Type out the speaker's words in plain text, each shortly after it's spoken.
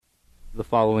The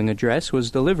following address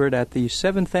was delivered at the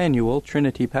 7th Annual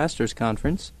Trinity Pastors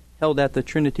Conference, held at the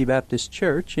Trinity Baptist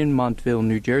Church in Montville,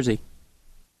 New Jersey.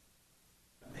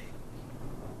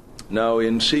 Now,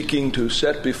 in seeking to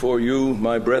set before you,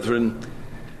 my brethren,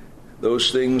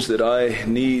 those things that I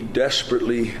need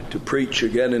desperately to preach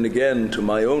again and again to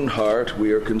my own heart,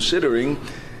 we are considering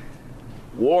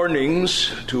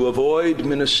warnings to avoid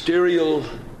ministerial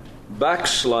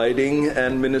backsliding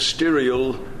and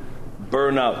ministerial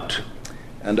burnout.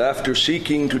 And after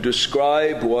seeking to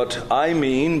describe what I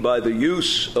mean by the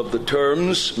use of the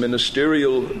terms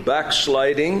ministerial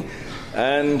backsliding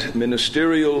and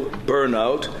ministerial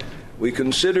burnout, we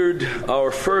considered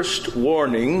our first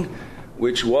warning,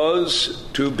 which was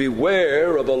to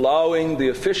beware of allowing the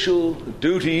official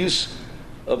duties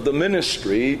of the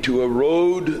ministry to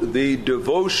erode the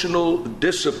devotional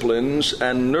disciplines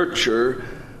and nurture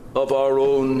of our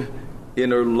own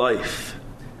inner life.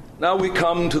 Now we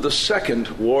come to the second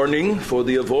warning for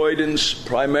the avoidance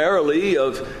primarily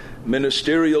of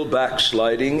ministerial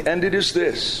backsliding, and it is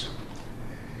this: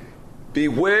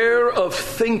 beware of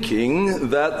thinking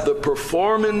that the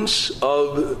performance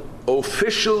of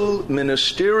official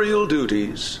ministerial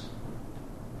duties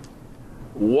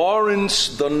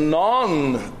warrants the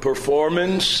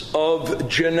non-performance of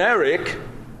generic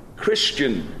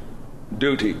Christian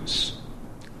duties.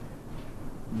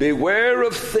 Beware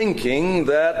of thinking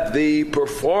that the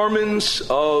performance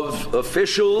of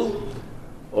official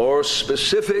or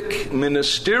specific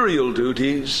ministerial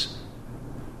duties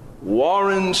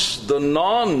warrants the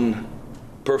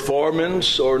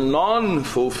non-performance or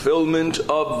non-fulfillment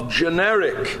of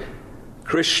generic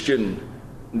Christian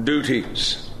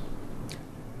duties.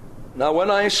 Now, when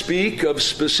I speak of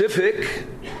specific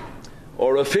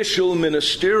or official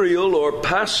ministerial or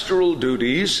pastoral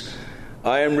duties,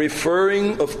 I am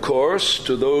referring, of course,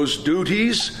 to those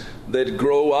duties that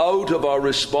grow out of our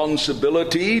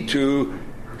responsibility to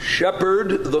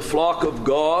shepherd the flock of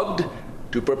God,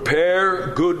 to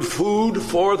prepare good food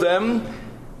for them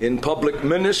in public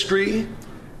ministry,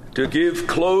 to give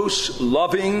close,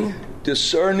 loving,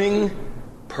 discerning,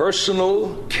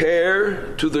 personal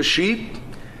care to the sheep,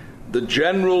 the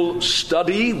general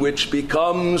study which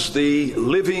becomes the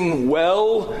living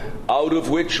well out of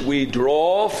which we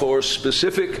draw for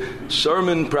specific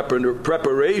sermon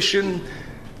preparation,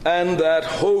 and that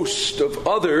host of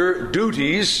other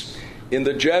duties in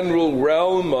the general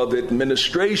realm of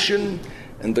administration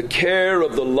and the care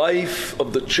of the life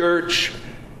of the church,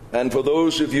 and for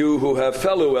those of you who have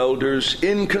fellow elders,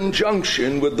 in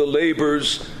conjunction with the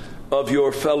labors of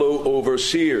your fellow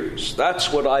overseers.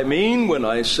 That's what I mean when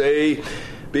I say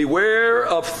beware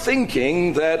of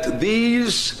thinking that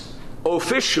these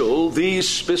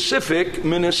specific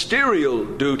ministerial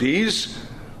duties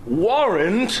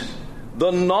warrant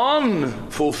the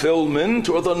non-fulfillment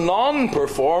or the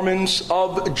non-performance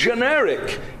of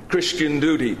generic Christian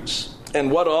duties. And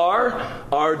what are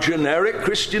our generic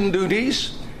Christian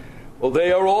duties? Well,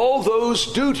 they are all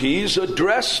those duties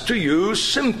addressed to you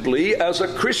simply as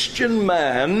a Christian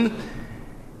man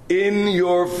in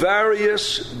your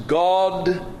various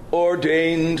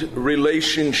God-ordained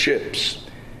relationships.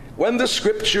 When the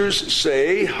scriptures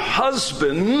say,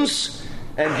 husbands,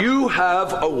 and you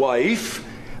have a wife,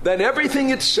 then everything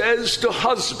it says to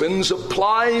husbands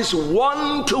applies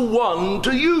one-to-one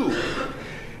to you.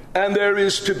 And there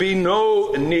is to be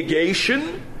no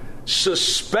negation,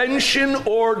 suspension,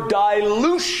 or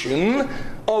dilution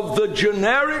of the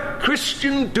generic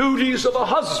Christian duties of a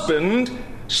husband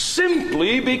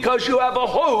simply because you have a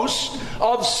host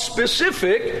of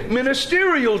specific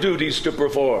ministerial duties to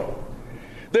perform.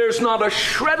 There's not a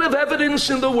shred of evidence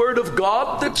in the Word of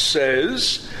God that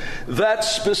says that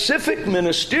specific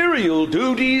ministerial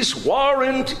duties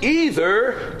warrant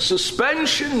either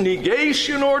suspension,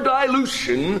 negation, or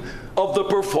dilution of the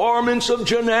performance of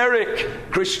generic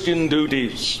Christian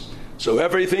duties. So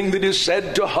everything that is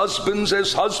said to husbands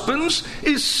as husbands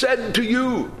is said to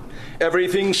you.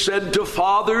 Everything said to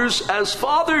fathers as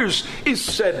fathers is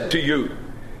said to you.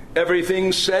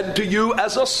 Everything said to you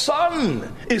as a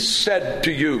son is said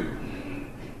to you.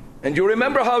 And you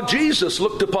remember how Jesus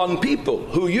looked upon people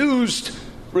who used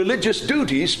religious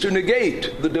duties to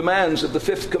negate the demands of the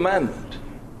fifth commandment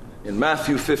in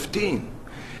Matthew 15.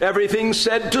 Everything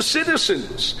said to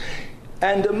citizens,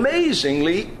 and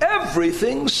amazingly,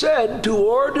 everything said to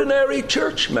ordinary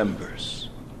church members.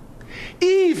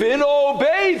 Even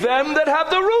obey them that have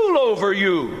the rule over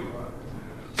you.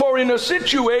 For in a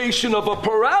situation of a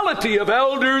plurality of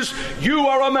elders, you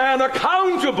are a man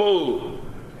accountable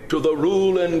to the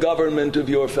rule and government of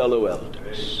your fellow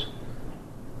elders.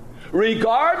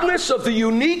 regardless of the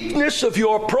uniqueness of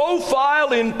your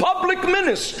profile in public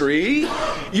ministry,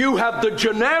 you have the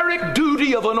generic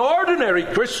duty of an ordinary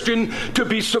Christian to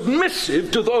be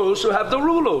submissive to those who have the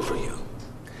rule over you.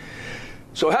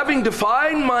 So having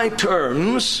defined my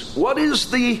terms, what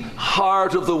is the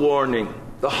heart of the warning?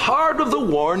 The heart of the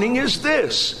warning is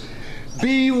this: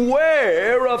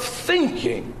 beware of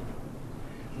thinking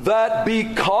that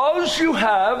because you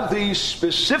have these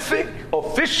specific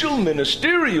official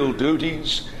ministerial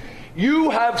duties, you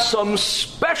have some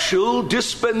special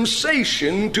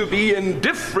dispensation to be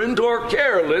indifferent or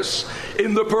careless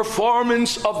in the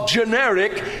performance of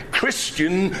generic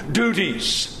Christian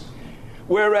duties.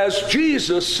 Whereas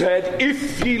Jesus said,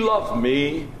 "If ye love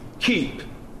me, keep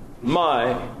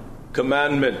my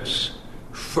commandments."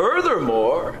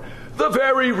 Furthermore, the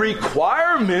very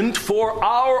requirement for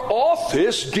our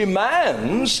office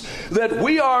demands that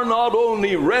we are not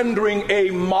only rendering a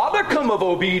modicum of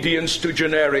obedience to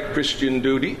generic Christian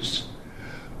duties,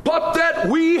 but that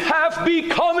we have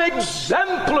become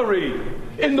exemplary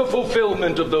in the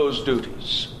fulfillment of those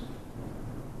duties.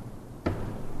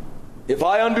 If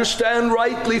I understand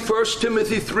rightly 1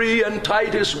 Timothy 3 and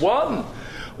Titus 1,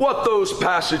 what those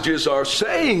passages are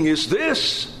saying is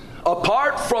this: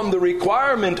 apart from the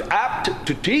requirement apt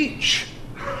to teach,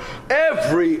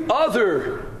 every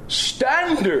other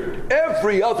standard,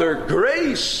 every other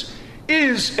grace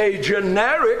is a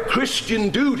generic Christian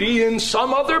duty in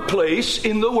some other place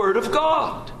in the Word of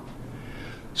God.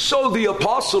 So the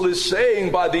apostle is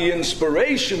saying, by the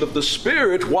inspiration of the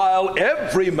Spirit, while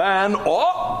every man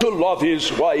ought to love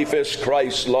his wife as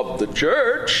Christ loved the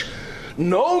church,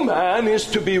 no man is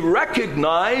to be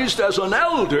recognized as an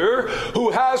elder who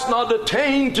has not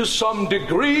attained to some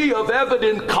degree of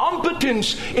evident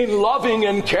competence in loving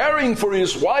and caring for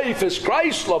his wife as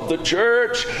Christ loved the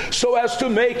church, so as to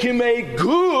make him a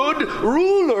good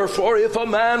ruler. For if a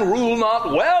man rule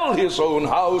not well his own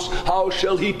house, how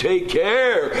shall he take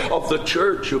care of the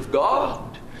church of God?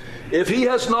 If he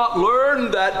has not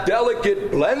learned that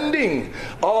delicate blending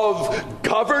of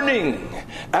governing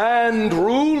and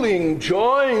ruling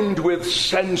joined with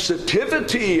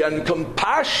sensitivity and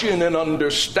compassion and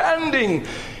understanding,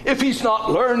 if he's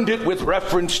not learned it with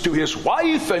reference to his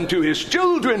wife and to his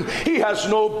children, he has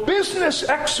no business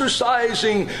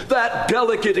exercising that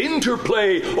delicate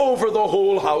interplay over the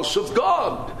whole house of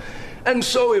God. And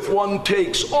so if one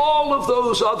takes all of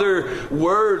those other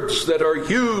words that are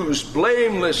used,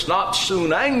 blameless, not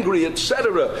soon angry,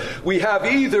 etc., we have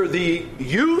either the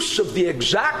use of the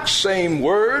exact same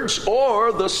words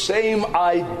or the same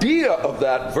idea of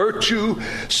that virtue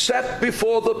set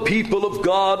before the people of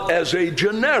God as a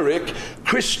generic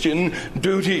Christian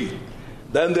duty.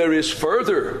 Then there is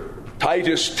further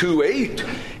Titus 2:8,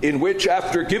 in which,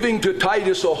 after giving to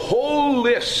Titus a whole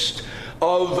list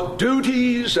of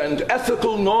duties and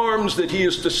ethical norms that he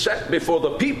is to set before the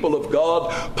people of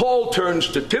God, Paul turns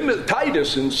to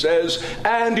Titus and says,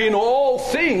 "And in all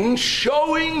things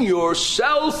showing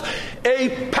yourself a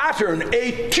pattern,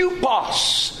 a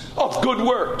typos of good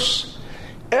works."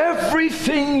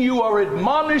 Everything you are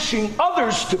admonishing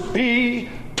others to be,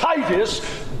 Titus,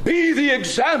 be the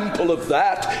example of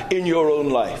that in your own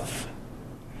life.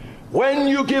 When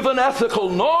you give an ethical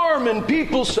norm and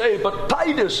people say, "But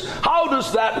Titus, how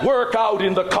does that work out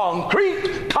in the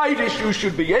concrete?" Titus, you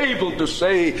should be able to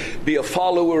say, "Be a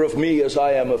follower of me as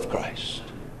I am of Christ."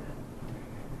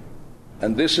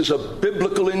 And this is a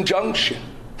biblical injunction.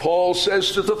 Paul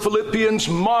says to the Philippians,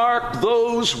 "Mark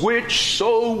those which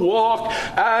so walk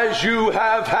as you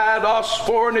have had us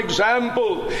for an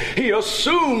example." He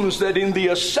assumes that in the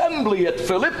assembly at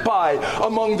Philippi,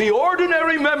 among the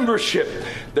ordinary membership,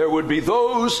 there would be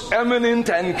those eminent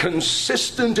and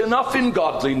consistent enough in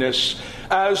godliness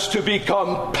as to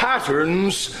become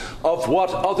patterns of what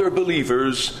other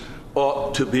believers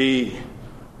ought to be.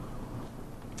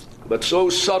 But so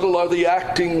subtle are the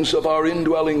actings of our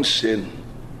indwelling sin,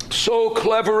 so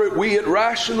clever are we at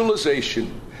rationalization,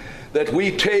 that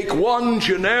we take one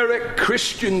generic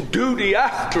Christian duty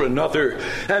after another,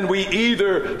 and we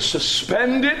either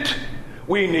suspend it,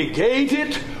 we negate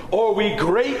it, or we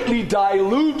greatly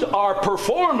dilute our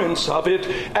performance of it,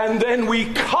 and then we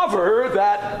cover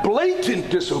that blatant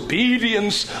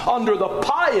disobedience under the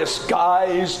pious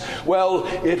guise, well,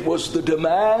 it was the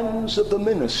demands of the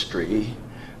ministry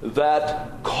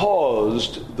that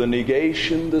caused the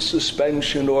negation, the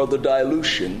suspension, or the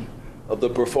dilution of the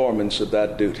performance of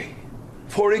that duty.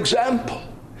 For example,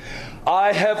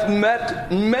 I have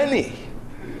met many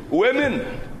women,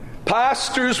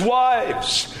 pastors'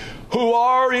 wives, who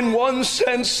are in one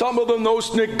sense some of the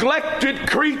most neglected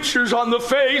creatures on the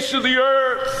face of the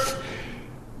earth.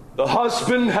 The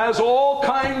husband has all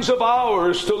kinds of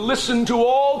hours to listen to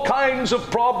all kinds of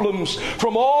problems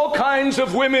from all kinds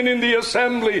of women in the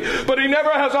assembly, but he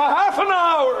never has a half an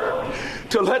hour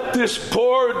to let this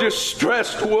poor,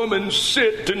 distressed woman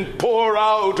sit and pour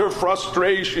out her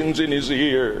frustrations in his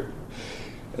ear.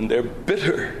 And they're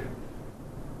bitter,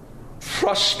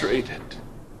 frustrated,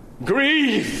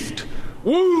 grieved,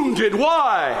 wounded.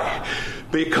 Why?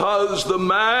 Because the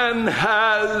man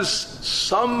has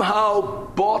somehow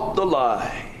bought the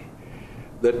lie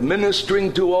that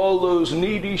ministering to all those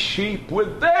needy sheep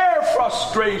with their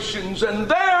frustrations and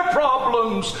their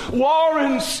problems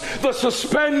warrants the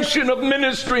suspension of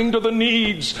ministering to the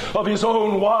needs of his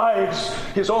own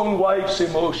wife's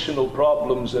emotional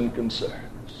problems and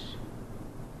concerns.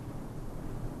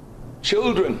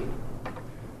 Children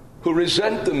who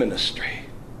resent the ministry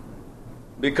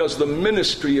because the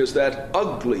ministry is that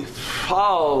ugly,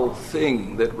 foul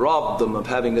thing that robbed them of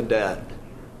having a dad.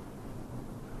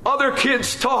 Other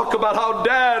kids talk about how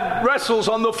dad wrestles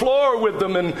on the floor with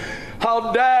them, and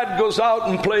how dad goes out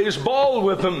and plays ball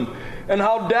with them, and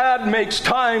how dad makes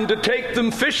time to take them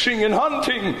fishing and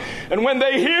hunting. And when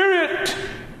they hear it,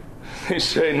 they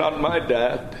say, "Not my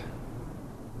dad."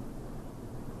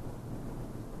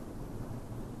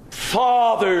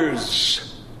 Fathers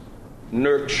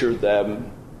nurture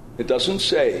them. It doesn't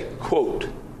say, quote,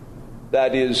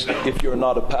 that is, if you're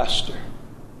not a pastor.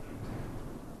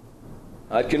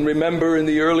 I can remember in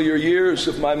the earlier years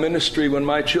of my ministry when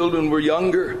my children were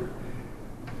younger,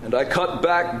 and I cut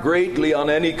back greatly on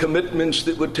any commitments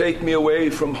that would take me away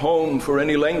from home for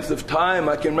any length of time.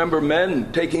 I can remember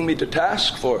men taking me to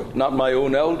task for it, not my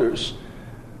own elders,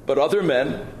 but other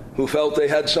men who felt they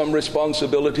had some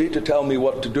responsibility to tell me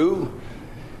what to do.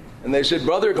 And they said,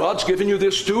 "Brother, God's given you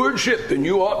this stewardship, and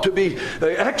you ought to be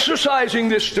exercising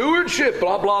this stewardship,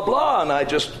 blah, blah, blah." And I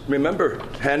just remember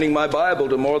handing my Bible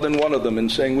to more than one of them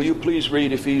and saying, "Will you please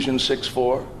read Ephesians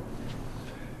 6:4?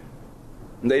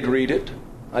 And they'd read it.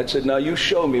 I'd said, "Now you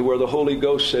show me where the Holy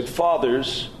Ghost said,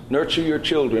 'Fathers, nurture your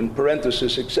children,'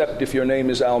 parenthesis, except if your name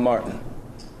is Al Martin.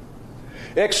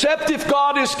 Except if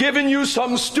God has given you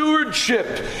some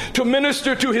stewardship to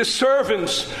minister to his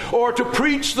servants or to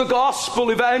preach the gospel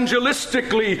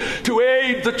evangelistically, to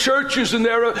aid the churches in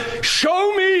their...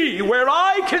 Show me where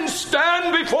I can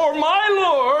stand before my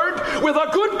Lord with a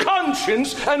good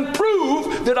conscience and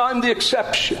prove that I'm the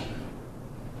exception."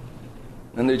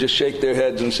 And they just shake their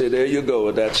heads and say, "There you go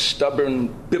with that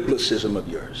stubborn biblicism of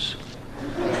yours."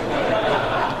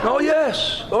 Oh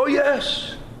yes, oh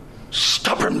yes.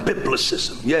 Stubborn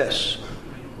biblicism, yes,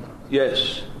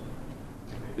 yes,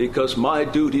 because my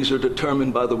duties are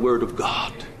determined by the Word of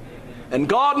God. And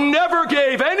God never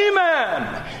gave any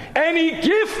man any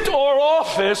gift or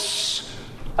office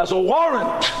as a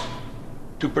warrant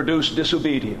to produce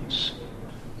disobedience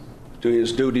to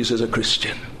his duties as a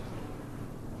Christian.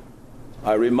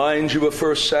 I remind you of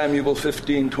 1 Samuel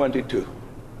 15:22.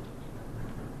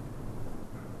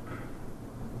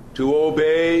 To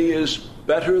obey is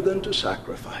better than to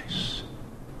sacrifice,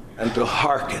 and to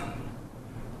hearken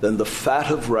than the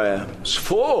fat of rams.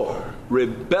 For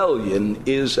rebellion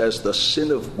is as the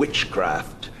sin of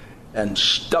witchcraft, and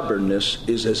stubbornness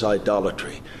is as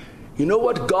idolatry. You know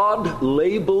what God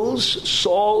labels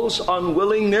Saul's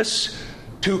unwillingness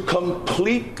to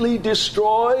completely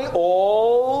destroy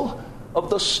all of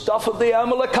the stuff of the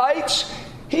Amalekites?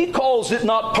 He calls it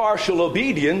not partial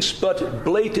obedience, but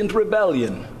blatant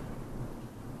rebellion.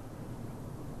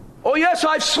 Oh yes,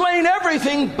 I've slain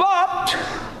everything, but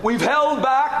we've held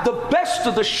back the best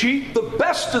of the sheep, the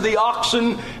best of the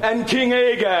oxen, and King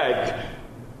Agag.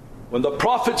 When the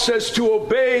prophet says to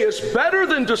obey is better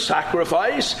than to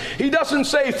sacrifice, he doesn't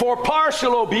say for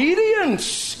partial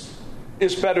obedience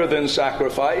is better than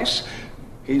sacrifice.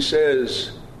 He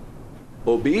says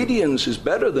obedience is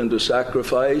better than to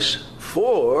sacrifice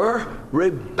for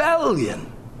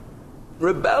rebellion.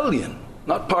 Rebellion,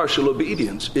 not partial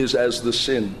obedience, is as the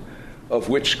sin of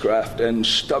witchcraft, and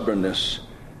stubbornness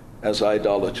as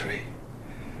idolatry.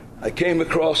 I came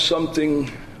across something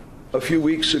a few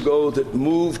weeks ago that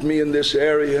moved me in this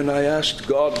area, and I asked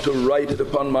God to write it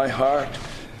upon my heart.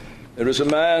 There is a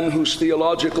man whose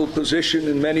theological position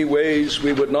in many ways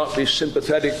we would not be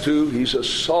sympathetic to. He's a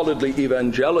solidly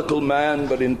evangelical man,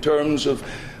 but in terms of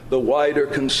the wider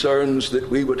concerns that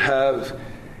we would have,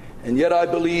 and yet I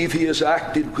believe he has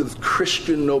acted with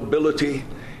Christian nobility.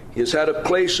 He has had a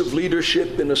place of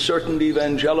leadership in a certain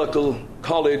evangelical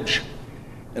college,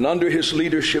 and under his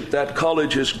leadership that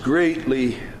college has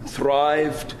greatly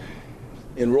thrived.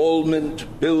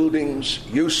 Enrollment, buildings,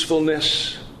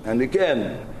 usefulness, and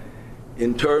again,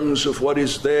 In terms of what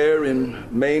is there in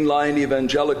mainline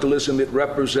evangelicalism, it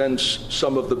represents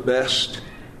some of the best.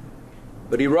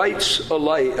 But he writes a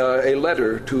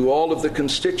letter to all of the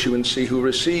constituency who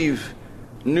receive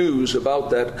news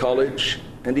about that college,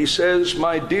 and he says,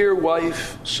 "My dear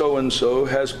wife, so-and-so,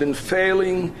 has been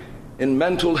failing in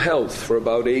mental health for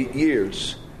about 8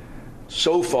 years.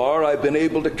 So far, I've been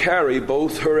able to carry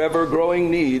both her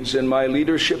ever-growing needs and my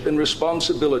leadership and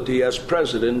responsibility as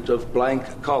president of blank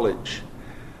college.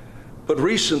 But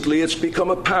recently, it's become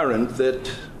apparent that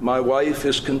my wife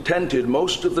is contented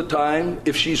most of the time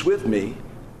if she's with me,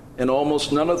 and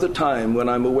almost none of the time when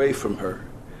I'm away from her.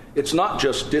 It's not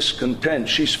just discontent.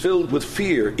 She's filled with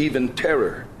fear, even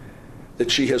terror,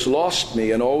 that she has lost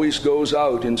me and always goes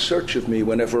out in search of me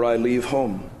whenever I leave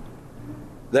home.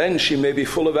 Then she may be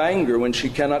full of anger when she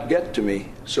cannot get to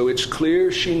me, so it's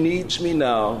clear she needs me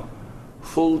now,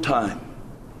 full time.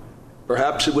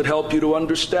 Perhaps it would help you to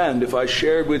understand if I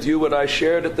shared with you what I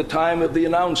shared at the time of the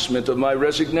announcement of my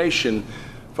resignation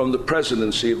from the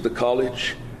presidency of the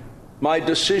college. My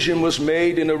decision was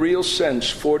made in a real sense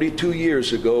 42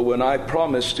 years ago when I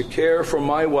promised to care for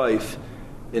my wife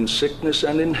in sickness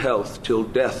and in health till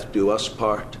death do us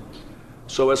part.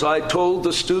 So as I told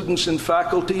the students and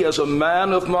faculty, as a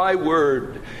man of my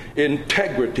word,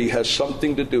 integrity has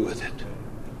something to do with it.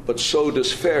 But so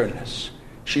does fairness.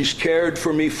 She's cared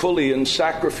for me fully and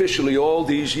sacrificially all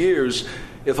these years.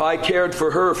 If I cared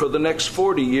for her for the next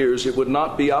 40 years, it would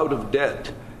not be out of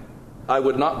debt. I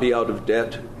would not be out of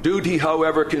debt. Duty,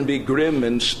 however, can be grim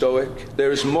and stoic.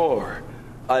 There's more.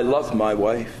 I love my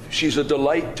wife. She's a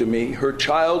delight to me. Her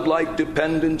childlike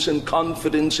dependence and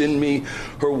confidence in me,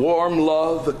 her warm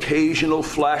love, occasional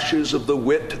flashes of the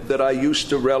wit that I used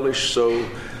to relish so,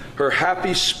 her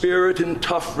happy spirit and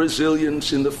tough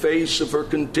resilience in the face of her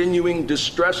continuing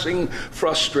distressing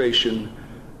frustration.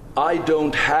 I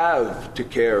don't have to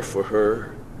care for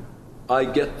her. I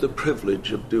get the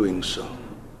privilege of doing so.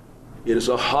 It is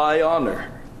a high honor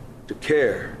to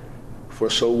care for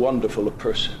so wonderful a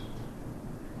person."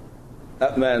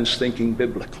 That man's thinking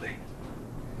biblically.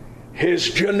 His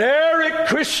generic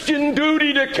Christian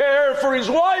duty to care for his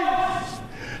wife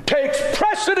takes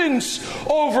precedence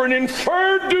over an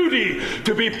inferred duty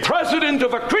to be president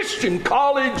of a Christian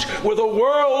college with a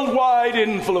worldwide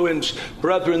influence.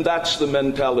 Brethren, that's the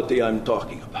mentality I'm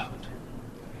talking about.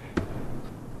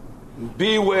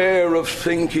 Beware of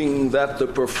thinking that the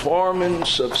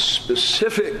performance of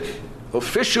specific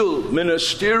official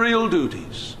ministerial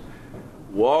duties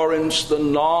warrants the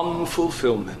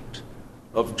non-fulfillment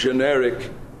of generic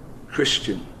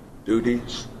Christian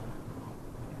duties.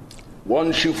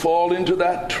 Once you fall into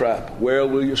that trap, where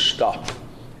will you stop?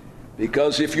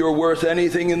 Because if you're worth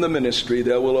anything in the ministry,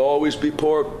 there will always be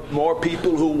more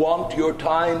people who want your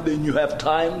time than you have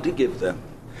time to give them.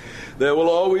 There will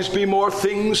always be more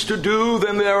things to do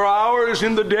than there are hours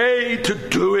in the day to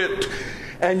do it.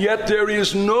 And yet there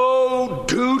is no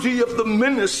duty of the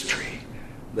ministry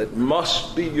that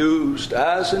must be used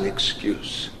as an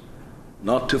excuse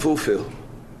not to fulfill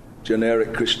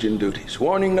generic Christian duties.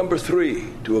 Warning number 3,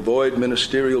 to avoid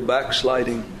ministerial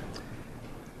backsliding.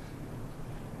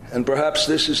 And perhaps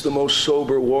this is the most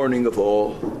sober warning of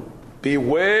all.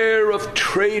 Beware of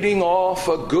trading off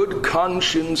a good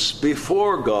conscience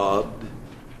before God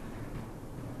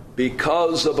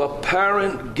because of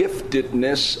apparent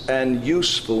giftedness and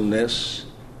usefulness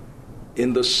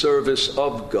in the service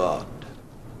of God.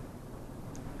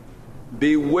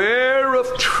 Beware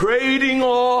of trading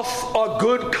off a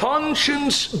good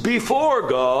conscience before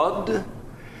God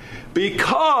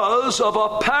because of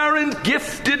apparent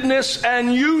giftedness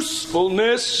and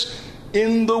usefulness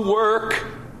in the work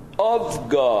of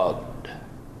God.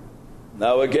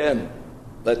 Now again,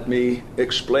 let me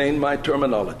explain my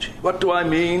terminology. What do I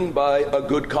mean by a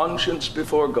good conscience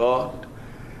before God?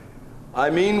 I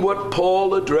mean what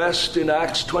Paul addressed in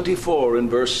Acts 24 in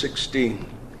verse 16.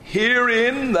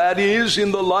 Herein, that is,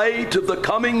 in the light of the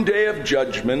coming day of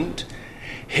judgment,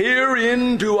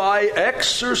 herein do I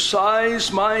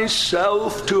exercise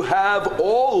myself to have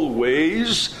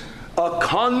always a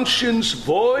conscience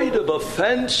void of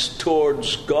offense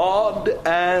towards God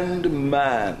and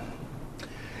man.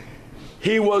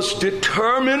 He was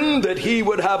determined that he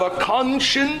would have a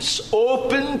conscience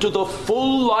open to the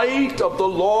full light of the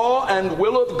law and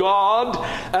will of God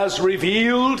as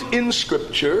revealed in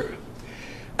Scripture,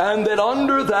 and that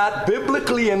under that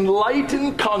biblically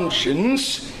enlightened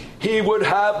conscience, he would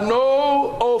have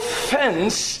no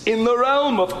offense in the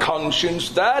realm of conscience.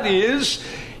 That is,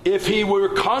 if he were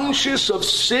conscious of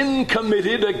sin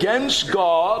committed against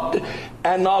God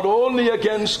and not only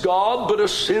against God, but a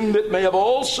sin that may have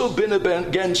also been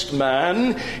against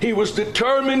man, he was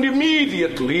determined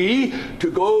immediately to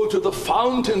go to the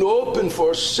fountain open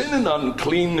for sin and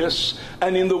uncleanness,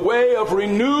 and in the way of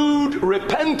renewed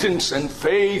repentance and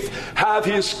faith, have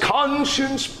his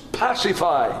conscience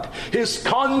pacified, his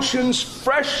conscience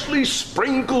freshly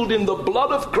sprinkled in the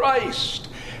blood of Christ,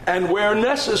 and where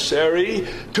necessary,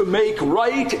 to make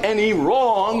right any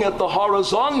wrong at the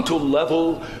horizontal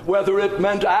level, whether it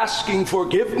meant asking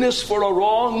forgiveness for a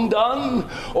wrong done,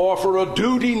 or for a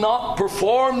duty not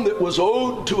performed that was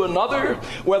owed to another,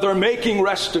 whether making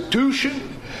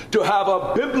restitution, to have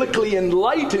a biblically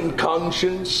enlightened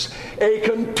conscience, a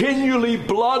continually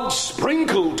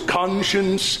blood-sprinkled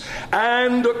conscience,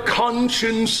 and a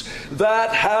conscience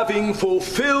that, having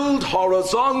fulfilled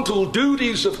horizontal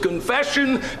duties of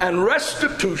confession and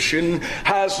restitution,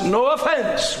 has no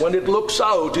offense when it looks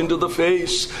out into the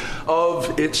face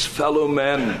of its fellow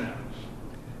men.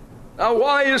 Now,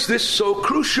 why is this so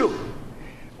crucial?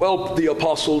 Well, the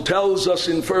apostle tells us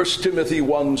in 1 Timothy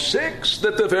 1:6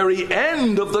 that the very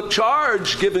end of the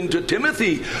charge given to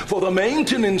Timothy for the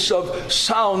maintenance of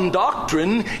sound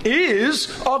doctrine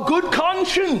is a good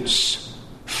conscience,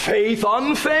 faith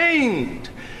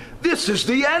unfeigned. This is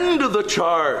the end of the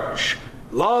charge.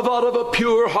 Love out of a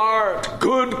pure heart,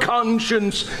 good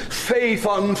conscience, faith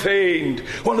unfeigned.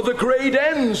 One of the great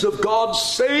ends of God's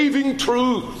saving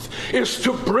truth is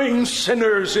to bring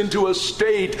sinners into a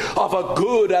state of a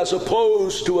good as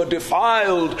opposed to a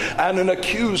defiled and an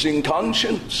accusing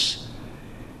conscience.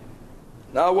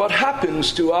 Now, what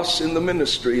happens to us in the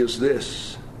ministry is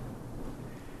this.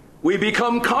 We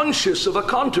become conscious of a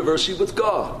controversy with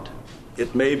God.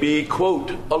 It may be,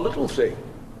 quote, a little thing.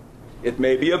 It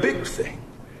may be a big thing.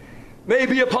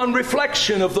 Maybe upon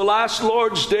reflection of the last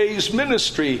Lord's Day's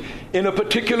ministry in a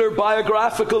particular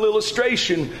biographical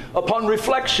illustration, upon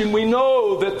reflection we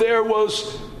know that there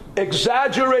was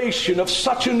exaggeration of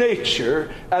such a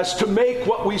nature as to make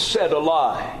what we said a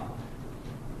lie.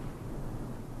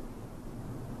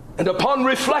 And upon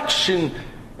reflection,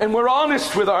 and we're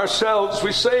honest with ourselves,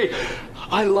 we say,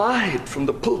 I lied from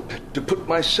the pulpit to put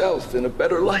myself in a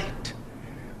better light.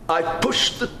 I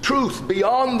pushed the truth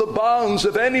beyond the bounds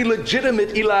of any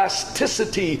legitimate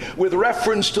elasticity with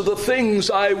reference to the things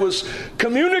I was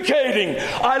communicating.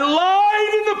 I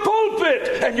lied in the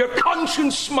pulpit, and your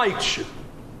conscience smites you.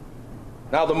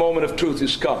 Now the moment of truth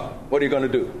is come. What are you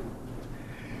going to do?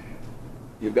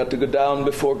 You've got to go down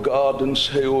before God and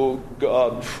say, oh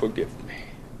God, forgive me.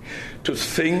 To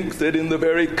think that in the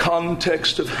very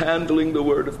context of handling the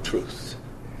word of truth,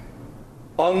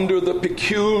 under the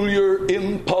peculiar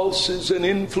impulses and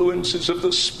influences of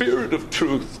the Spirit of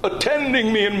truth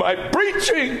attending me in my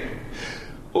preaching,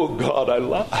 oh God, I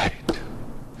lied.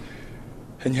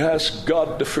 And you ask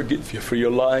God to forgive you for your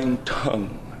lying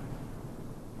tongue.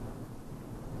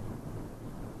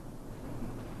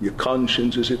 Your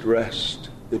conscience is at rest,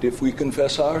 that if we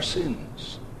confess our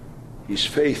sins, He's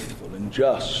faithful and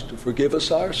just to forgive us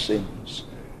our sins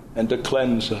and to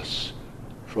cleanse us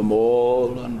from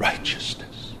all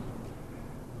unrighteousness.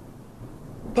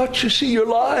 But you see, your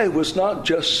lie was not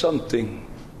just something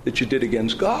that you did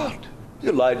against God.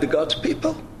 You lied to God's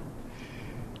people.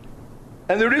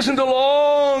 And there isn't a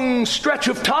long stretch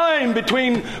of time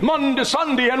between Monday,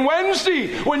 Sunday, and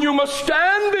Wednesday when you must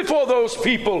stand before those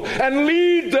people and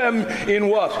lead them in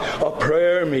what? A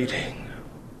prayer meeting.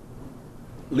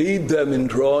 Lead them in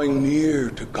drawing near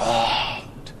to God.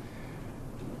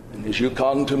 And as you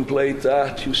contemplate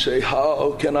that, you say,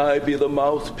 how can I be the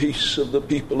mouthpiece of the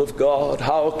people of God?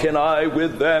 How can I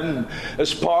with them,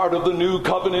 as part of the new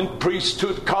covenant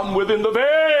priesthood, come within the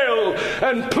veil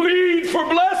and plead for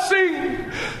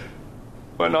blessing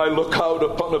when I look out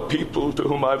upon a people to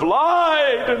whom I've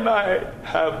lied and I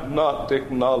have not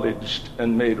acknowledged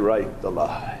and made right the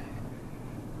lie?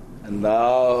 And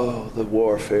now the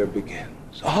warfare begins.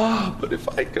 But if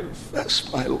I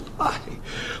confess my lie,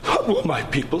 what will my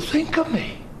people think of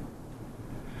me?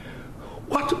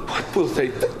 What will they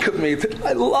think of me that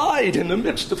I lied in the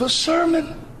midst of a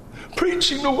sermon,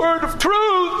 preaching the word of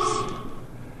truth?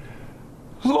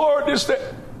 Lord, is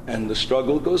there? And the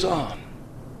struggle goes on.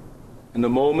 And the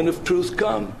moment of truth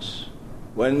comes.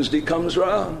 Wednesday comes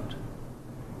round.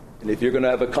 And if you're going to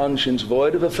have a conscience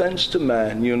void of offense to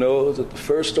man, you know that the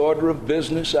first order of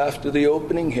business after the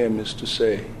opening hymn is to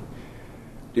say,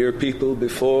 dear people,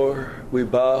 before we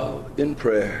bow in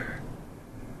prayer,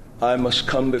 I must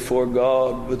come before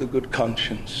God with a good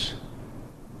conscience.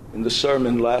 In the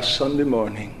sermon last Sunday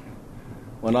morning,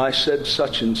 when I said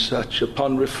such and such,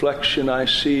 upon reflection I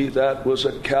see that was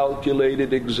a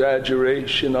calculated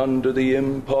exaggeration under the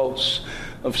impulse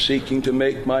of seeking to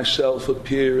make myself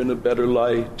appear in a better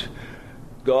light.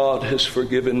 God has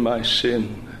forgiven my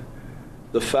sin.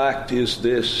 The fact is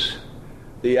this,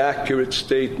 the accurate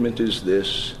statement is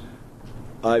this: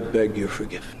 I beg your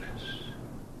forgiveness.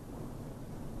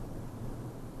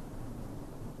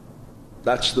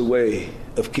 That's the way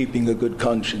of keeping a good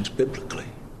conscience biblically.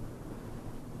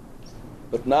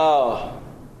 But now,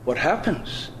 what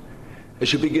happens?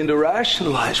 As you begin to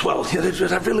rationalize, well,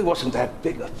 that really wasn't that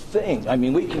big a thing. I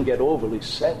mean, we can get overly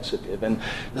sensitive, and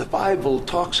the Bible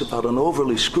talks about an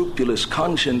overly scrupulous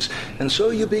conscience, and so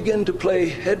you begin to play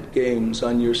head games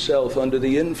on yourself under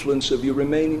the influence of your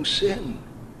remaining sin.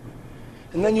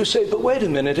 And then you say, but wait a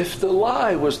minute, if the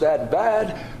lie was that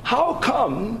bad, how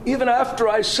come, even after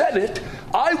I said it,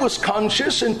 I was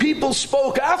conscious and people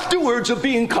spoke afterwards of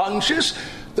being conscious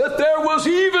that there was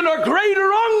even a greater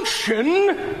unction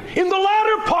in the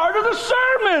latter part of the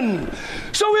sermon?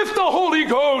 So if the Holy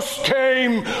Ghost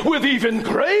came with even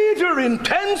greater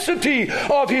intensity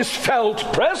of his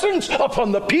felt presence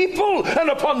upon the people and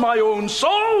upon my own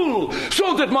soul,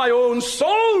 so that my own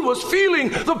soul was feeling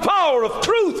the power of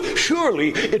truth,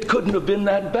 surely it couldn't have been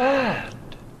that bad.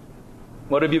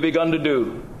 What have you begun to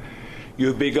do?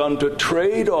 You've begun to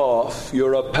trade off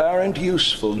your apparent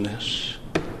usefulness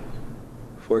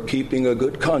for keeping a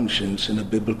good conscience in a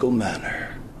biblical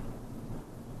manner.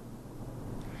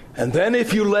 And then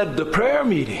if you led the prayer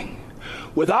meeting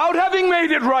without having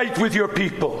made it right with your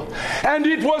people, and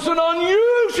it was an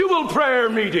unusual prayer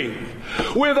meeting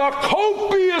with a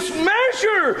copious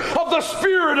measure of the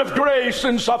Spirit of grace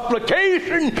and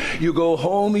supplication, you go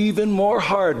home even more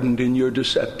hardened in your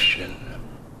deception.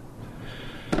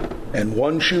 And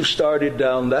once you've started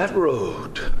down that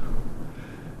road,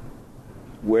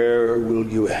 where will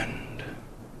you end?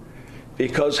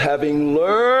 Because having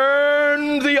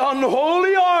learned the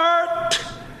unholy art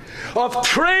of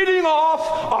trading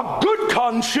off a good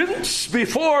conscience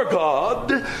before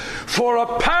God for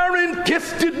apparent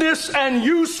giftedness and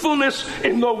usefulness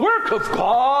in the work of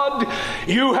God,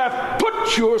 you have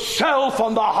put yourself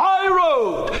on the high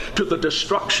road to the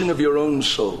destruction of your own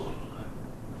soul.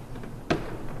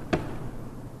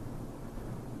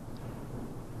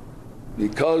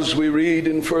 Because we read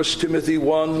in 1 Timothy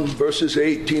 1, verses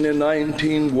 18 and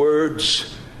 19,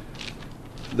 words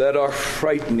that are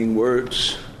frightening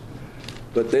words,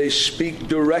 but they speak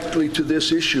directly to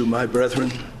this issue, my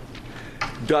brethren,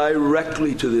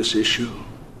 directly to this issue.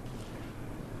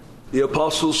 The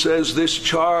apostle says, "This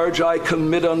charge I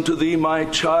commit unto thee, my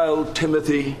child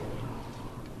Timothy,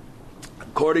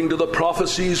 according to the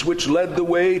prophecies which led the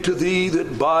way to thee,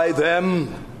 that by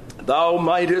them thou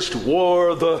mightest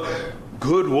war the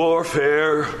good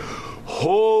warfare,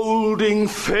 holding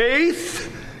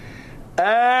faith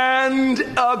and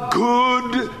a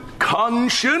good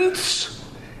conscience."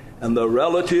 And the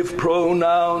relative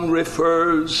pronoun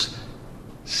refers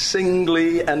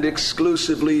singly and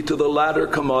exclusively to the latter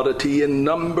commodity. In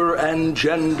number and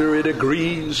gender it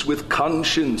agrees with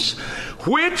conscience.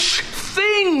 Which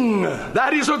thing,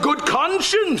 that is a good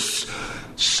conscience,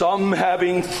 some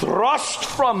having thrust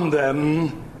from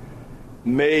them,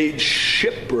 made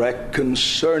shipwreck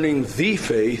concerning the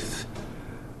faith,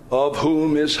 of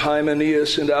whom is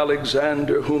Hymenaeus and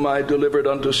Alexander, whom I delivered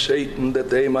unto Satan, that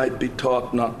they might be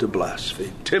taught not to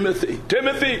blaspheme.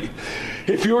 Timothy,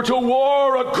 if you're to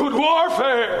war a good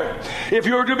warfare, if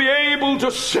you're to be able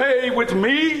to say with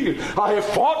me, I have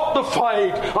fought the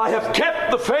fight, I have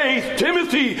kept the faith,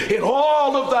 Timothy, in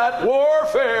all of that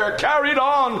warfare carried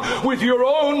on with your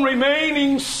own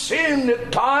remaining sin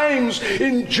at times,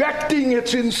 injecting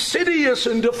its insidious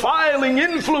and defiling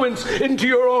influence into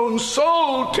your own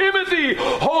soul, Timothy,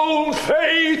 hold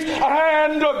faith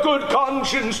and a good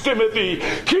conscience, Timothy.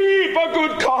 Keep a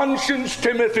good conscience,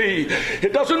 Timothy.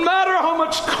 It doesn't matter how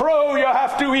much crow you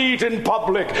have to eat in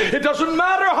public. It doesn't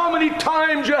matter how many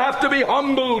times you have to be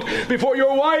humbled before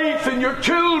your wife and your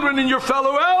children and your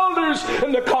fellow elders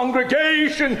and the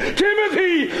congregation.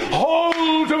 Timothy,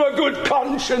 hold to a good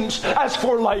conscience as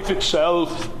for life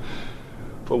itself.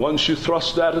 For once you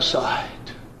thrust that aside,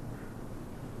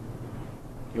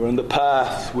 you're in the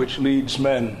path which leads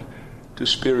men to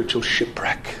spiritual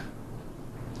shipwreck.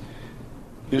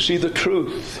 You see, the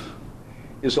truth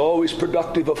is always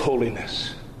productive of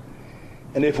holiness.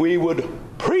 And if we would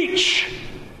preach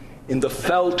in the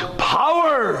felt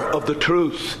power of the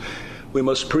truth, we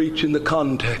must preach in the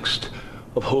context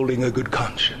of holding a good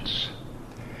conscience.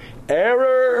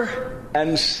 Error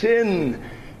and sin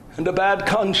and a bad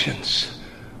conscience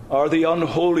are the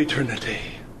unholy trinity.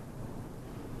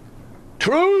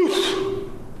 Truth,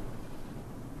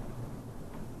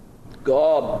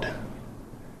 God,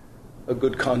 a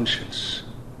good conscience.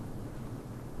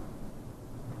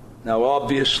 Now,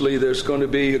 obviously, there's going to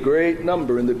be a great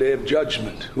number in the day of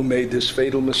judgment who made this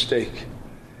fatal mistake.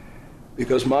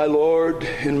 Because my Lord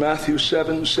in Matthew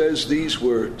 7 says these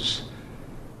words,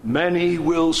 "Many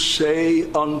will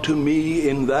say unto me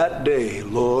in that day,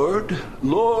 Lord,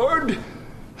 Lord,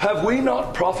 have we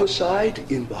not prophesied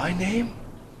in thy name?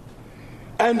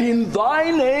 And in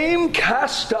thy name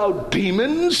cast out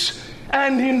demons,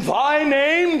 and in thy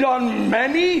name done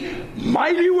many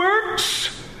mighty works?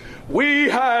 We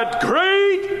had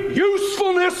great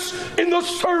usefulness in the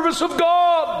service of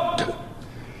God."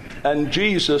 And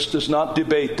Jesus does not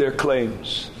debate their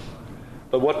claims.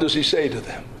 But what does he say to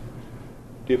them?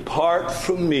 "Depart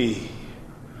from me,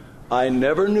 I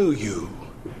never knew you,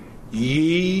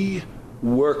 ye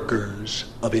workers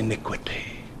of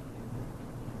iniquity."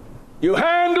 You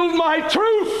handled my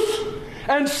truth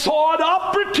and saw it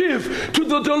operative to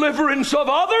the deliverance of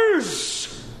others.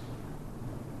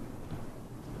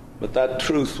 But that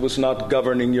truth was not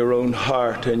governing your own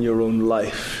heart and your own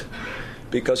life,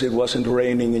 because it wasn't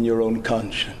reigning in your own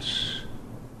conscience.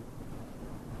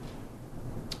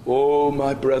 Oh,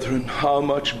 my brethren, how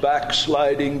much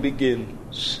backsliding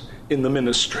begins in the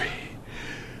ministry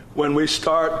when we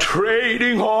start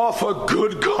trading off a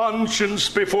good conscience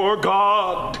before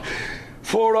God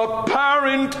for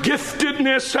apparent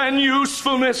giftedness and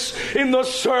usefulness in the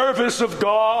service of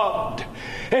God.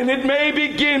 And it may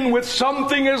begin with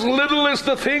something as little as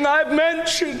the thing I've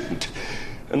mentioned.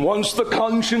 And once the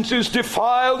conscience is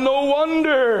defiled, no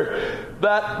wonder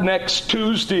that next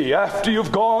Tuesday, after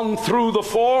you've gone through the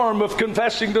form of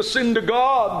confessing the sin to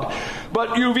God,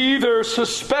 but you've either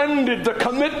suspended the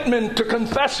commitment to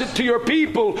confess it to your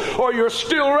people, or you're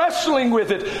still wrestling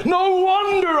with it. No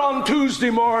wonder on Tuesday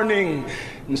morning,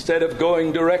 instead of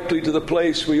going directly to the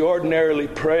place we ordinarily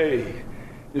pray,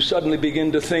 you suddenly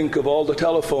begin to think of all the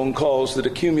telephone calls that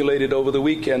accumulated over the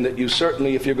weekend that you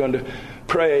certainly, if you're going to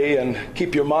pray and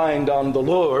keep your mind on the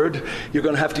Lord, you're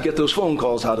going to have to get those phone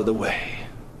calls out of the way.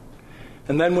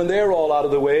 And then when they're all out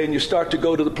of the way and you start to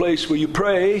go to the place where you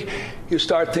pray, you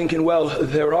start thinking, well,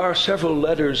 there are several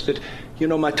letters that,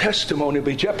 my testimony will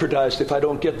be jeopardized if I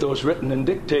don't get those written and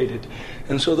dictated.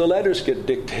 And so the letters get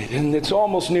dictated. And it's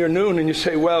almost near noon and you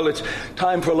say, well, it's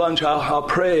time for lunch. I'll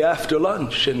pray after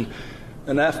lunch.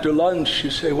 And after lunch, you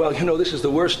say, well, this is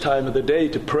the worst time of the day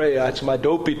to pray. It's my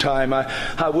dopey time.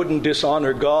 I wouldn't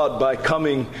dishonor God by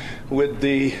coming with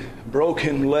the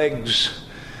broken legs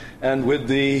and with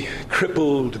the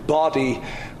crippled body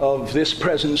of this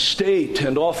present state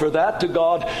and offer that to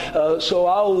God. So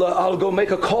I'll go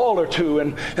make a call or two.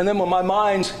 And then when my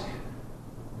mind's,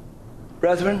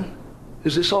 brethren,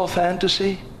 is this all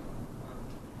fantasy?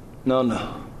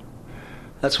 No.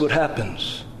 That's what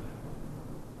happens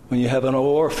when you have an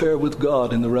warfare with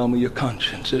God in the realm of your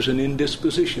conscience. There's an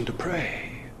indisposition to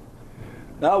pray.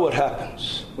 Now what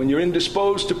happens when you're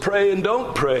indisposed to pray and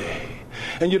don't pray,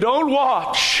 and you don't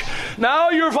watch? Now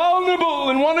you're vulnerable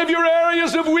in one of your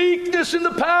areas of weakness in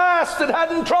the past that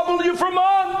hadn't troubled you for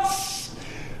months.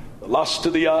 The lust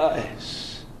of the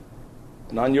eyes.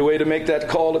 And on your way to make that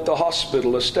call at the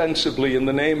hospital, ostensibly in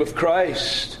the name of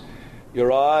Christ,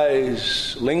 your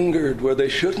eyes lingered where they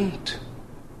shouldn't.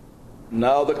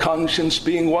 Now the conscience,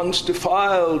 being once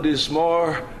defiled, is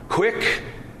more quick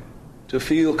to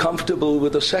feel comfortable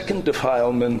with a second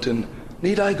defilement. And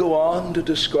need I go on to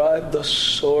describe the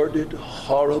sordid,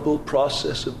 horrible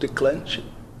process of declension?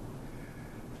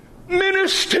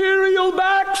 Ministerial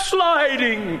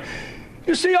backsliding.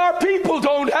 You see, our people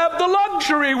don't have the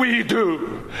luxury we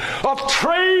do of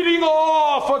trading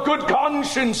off a good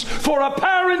conscience for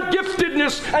apparent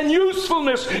giftedness and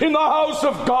usefulness in the house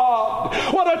of God.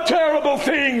 What a terrible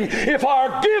thing if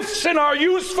our gifts and our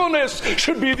usefulness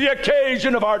should be the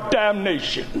occasion of our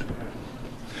damnation.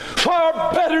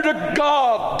 Far better to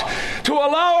God to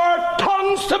allow our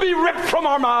tongues to be ripped from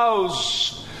our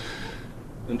mouths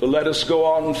than to let us go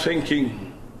on thinking,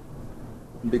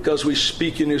 because we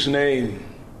speak in his name,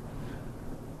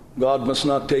 God must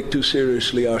not take too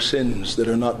seriously our sins that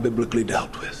are not biblically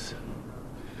dealt with.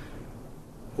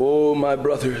 Oh, my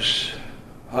brothers,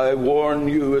 I warn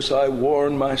you as I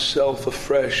warn myself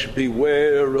afresh,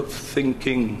 beware of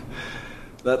thinking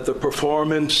that the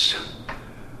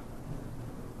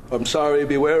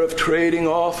beware of trading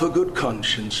off a good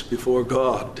conscience before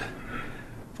God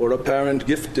for apparent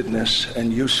giftedness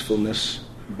and usefulness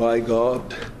by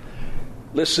God.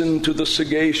 Listen to the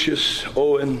sagacious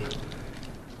Owen,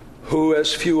 who,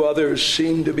 as few others,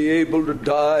 seemed to be able to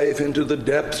dive into the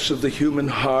depths of the human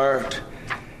heart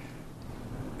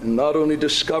and not only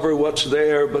discover what's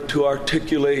there, but to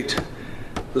articulate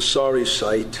the sorry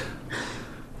sight.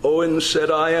 Owen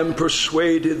said, I am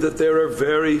persuaded that there are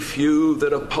very few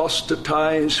that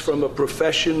apostatize from a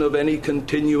profession of any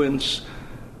continuance,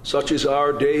 such as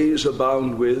our days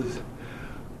abound with,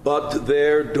 but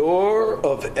their door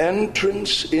of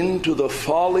entrance into the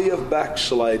folly of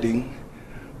backsliding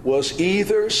was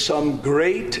either some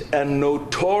great and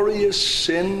notorious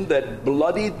sin that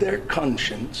bloodied their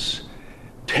conscience,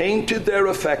 tainted their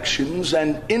affections,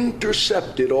 and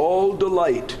intercepted all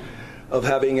delight of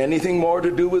having anything more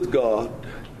to do with God,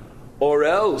 or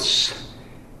else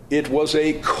it was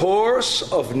a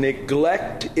course of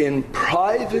neglect in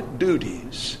private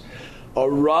duties,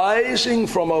 arising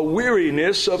from a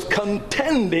weariness of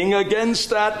contending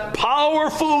against that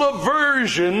powerful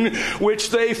aversion which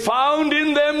they found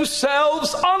in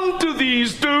themselves unto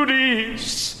these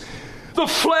duties. The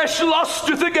flesh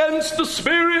lusteth against the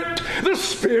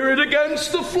Spirit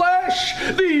against the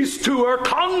flesh. These two are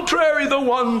contrary the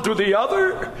one to the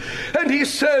other. And he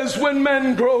says, when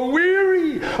men grow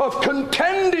weary of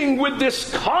contending with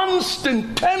this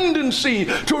constant tendency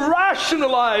to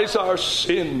rationalize our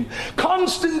sin,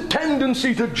 constant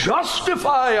tendency to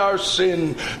justify our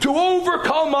sin, to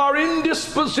overcome our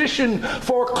indisposition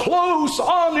for close,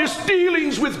 honest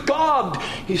dealings with God,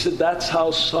 he said, that's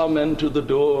how some enter the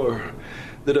door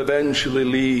that eventually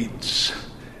leads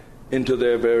into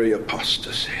their very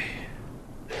apostasy.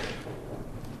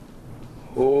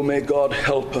 Oh, may God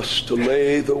help us to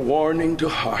lay the warning to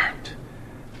heart,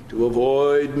 to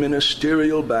avoid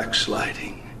ministerial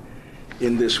backsliding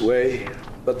in this way.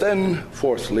 But then,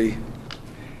 fourthly,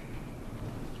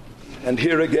 and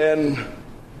here again,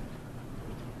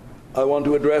 I want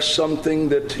to address something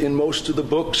that in most of the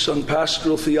books on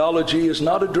pastoral theology is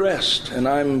not addressed, and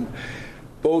I'm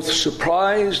both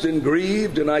surprised and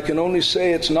grieved, and I can only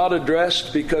say it's not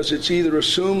addressed because it's either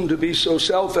assumed to be so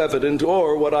self-evident,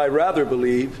 or what I rather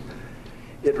believe,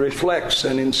 it reflects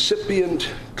an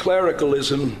incipient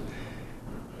clericalism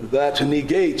that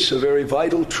negates a very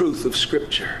vital truth of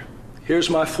Scripture. Here's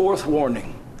my fourth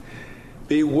warning.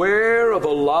 Beware of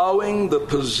allowing the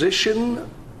position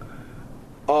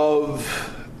and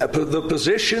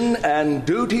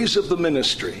duties of the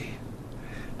ministry.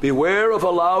 Beware of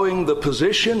allowing the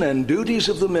position and duties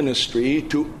of the ministry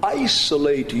to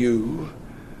isolate you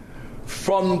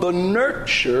from the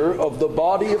nurture of the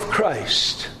body of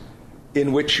Christ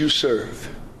in which you serve.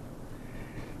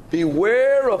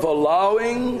 Beware of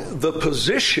allowing the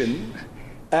position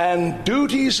and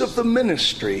duties of the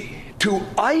ministry to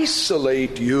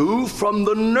isolate you from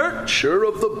the nurture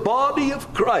of the body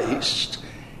of Christ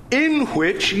in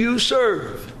which you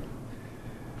serve.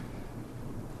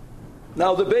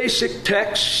 Now, the basic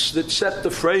texts that set the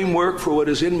framework for what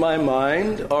is in my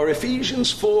mind are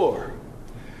Ephesians 4,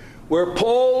 where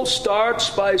Paul starts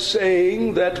by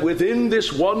saying that within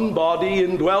this one body,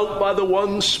 indwelt by the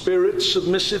one Spirit,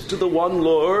 submissive to the one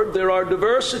Lord, there are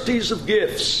diversities of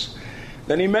gifts.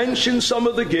 Then he mentions some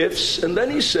of the gifts, and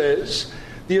then he says,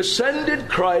 the ascended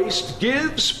Christ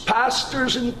gives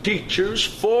pastors and teachers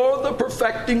for the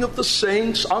perfecting of the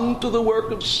saints unto the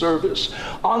work of service,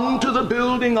 unto the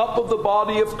building up of the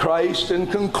body of Christ,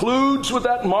 and concludes with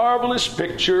that marvelous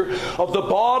picture of the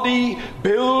body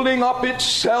building up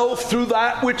itself through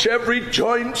that which every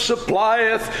joint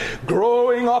supplieth,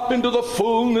 growing up into the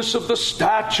fullness of the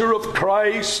stature of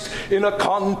Christ in a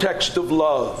context of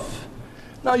love.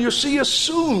 Now you see,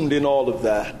 assumed in all of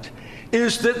that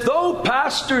is that though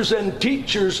pastors and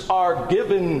teachers are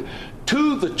given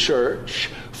to the church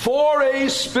for a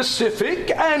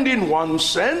specific and, in one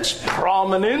sense,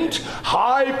 prominent,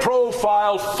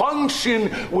 high-profile function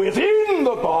within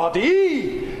the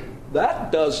body,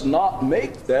 that does not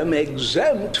make them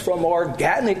exempt from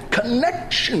organic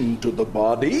connection to the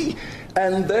body,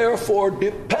 and therefore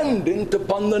dependent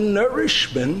upon the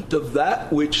nourishment of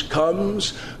that which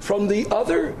comes from the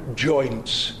other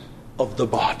joints of the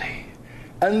body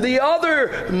and the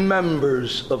other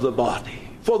members of the body.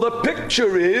 For the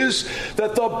picture is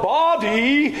that the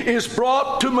body is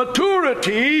brought to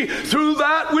maturity through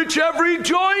that which every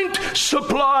joint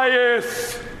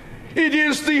supplieth. It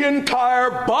is the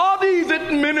entire body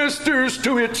that ministers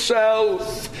to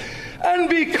itself. And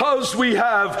because we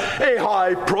have a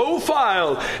high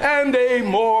profile and a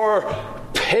more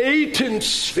patent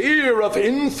sphere of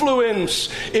influence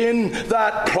in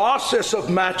that process of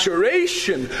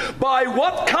maturation, by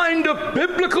what kind of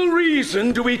biblical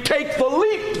reason do we take the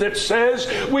leap that says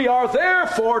we are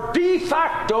therefore de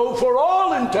facto, for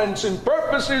all intents and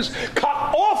purposes,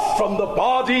 cut off from the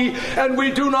body, and we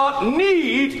do not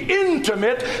need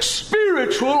intimate,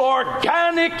 spiritual,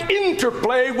 organic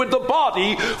interplay with the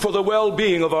body for the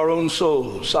well-being of our own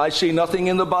souls? I see nothing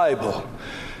in the Bible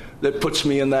that puts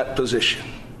me in that position.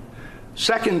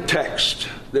 Second text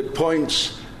that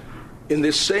points in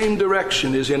this same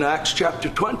direction is in Acts chapter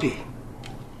 20.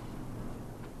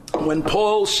 When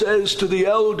Paul says to the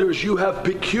elders, you have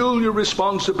peculiar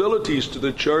responsibilities to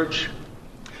the church.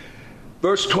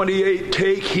 Verse 28,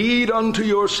 take heed unto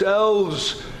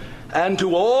yourselves and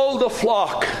to all the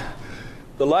flock.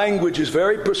 The language is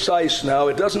very precise now.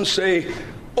 It doesn't say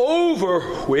over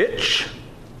which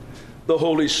the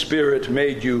Holy Spirit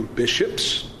made you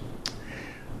bishops,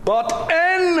 but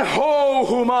en ho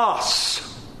humas.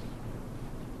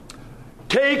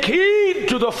 Take heed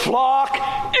to the flock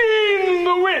in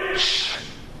the which.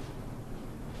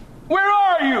 Where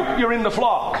are you? You're in the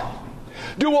flock.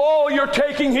 Do all your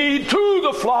taking heed to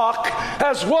the flock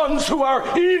as ones who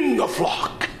are in the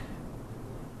flock.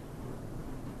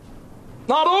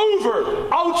 Not over,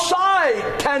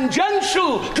 outside,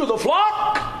 tangential to the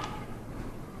flock.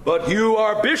 But you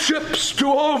are bishops to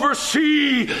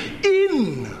oversee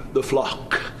in the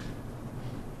flock.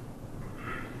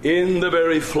 In the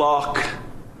very flock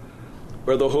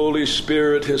where the Holy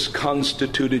Spirit has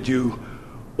constituted you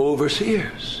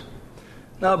overseers.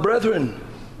 Now, brethren,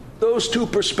 those two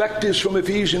perspectives from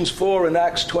Ephesians 4 and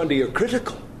Acts 20 are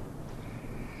critical.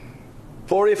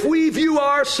 For if we view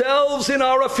ourselves in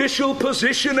our official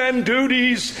position and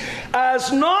duties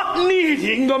as not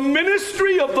needing the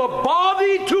ministry of the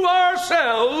body to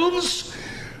ourselves,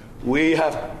 we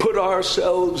have put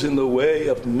ourselves in the way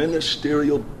of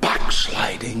ministerial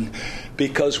backsliding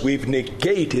because we've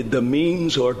negated the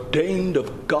means ordained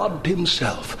of God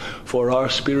Himself for our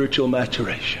spiritual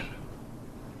maturation.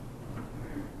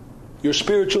 Your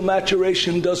spiritual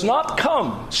maturation does not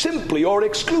come simply or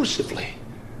exclusively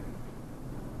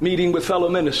meeting with fellow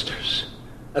ministers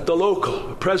at the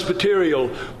local, presbyterial,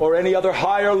 or any other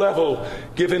higher level,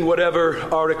 given whatever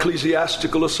our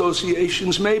ecclesiastical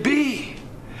associations may be.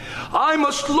 I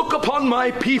must look upon my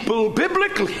people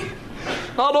biblically.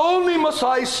 Not only must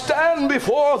I stand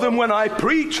before them when I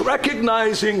preach,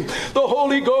 recognizing the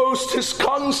Holy Ghost has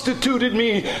constituted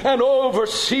me an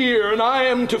overseer, and I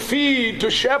am to feed,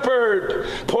 to shepherd,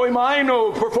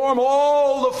 poimaino, perform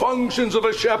all the functions of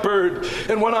a shepherd.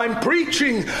 And when I'm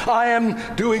preaching, I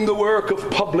am doing the work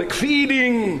of public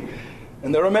feeding.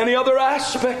 And there are many other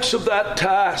aspects of that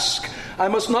task. I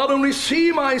must not only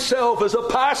see myself as a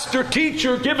pastor,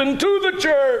 teacher given to the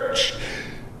church,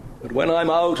 but when I'm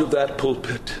out of that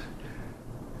pulpit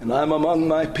and I'm among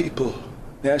my people,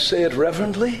 may I say it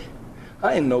reverently?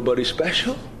 I ain't nobody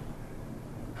special.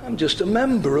 I'm just a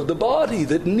member of the body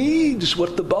that needs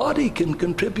what the body can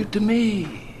contribute to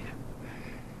me.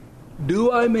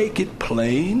 Do I make it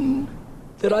plain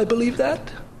that I believe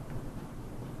that?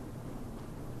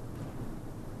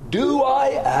 Do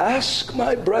I ask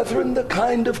my brethren the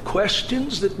kind of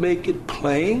questions that make it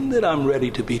plain that I'm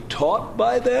ready to be taught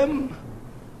by them?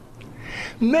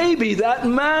 Maybe that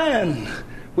man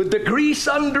with the grease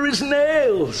under his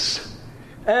nails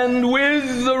and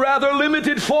with the rather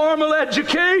limited formal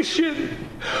education,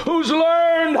 who's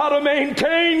learned how to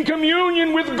maintain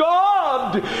communion with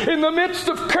God in the midst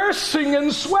of cursing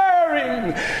and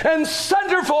swearing and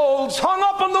centerfolds hung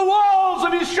up on the walls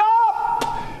of his shop,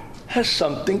 has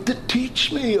something to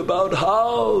teach me about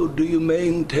how do you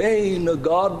maintain a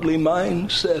godly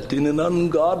mindset in an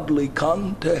ungodly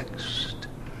context.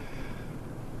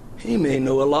 He may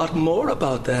know a lot more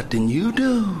about that than you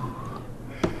do.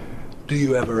 Do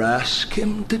you ever ask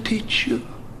him to teach you?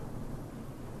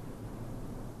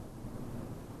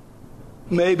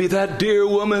 Maybe that dear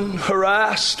woman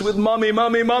harassed with mommy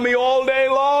all day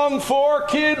long, 4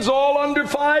 kids all under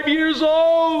 5 years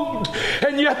old,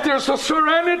 and yet there's a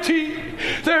serenity,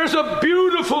 there's a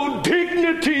beautiful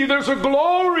dignity, there's a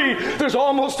glory, there's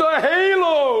almost a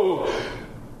halo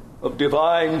of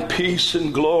divine peace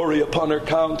and glory upon her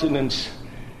countenance.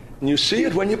 And you see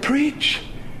it when you preach.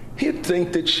 You'd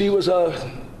think that she was an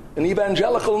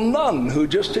evangelical nun who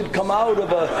just had come out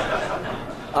of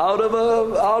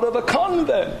a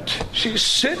convent. She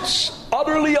sits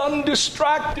utterly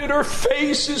undistracted. Her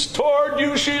face is toward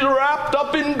you. She's wrapped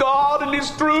up in God and His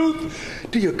truth.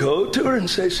 Do you go to her and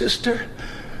say, "Sister,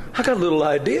 I got a little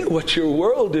idea what your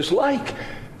world is like,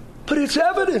 but it's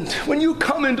evident when you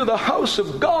come into the house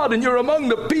of God and you're among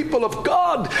the people of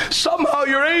God, somehow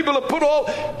you're able to put all..."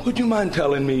 Would you mind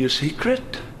telling me your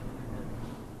secret?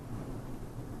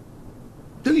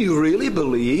 Do you really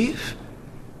believe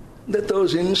that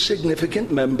those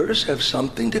insignificant members have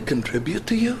something to contribute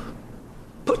to you?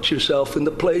 Put yourself in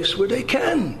the place where they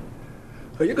can,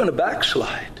 or you're going to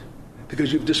backslide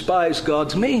because you've despised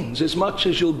God's means as much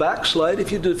as you'll backslide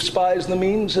if you despise the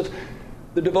means of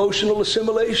the devotional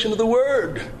assimilation of the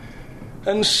Word.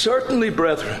 And certainly,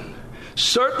 brethren,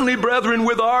 Certainly, brethren,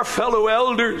 with our fellow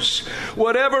elders,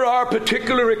 whatever our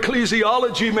particular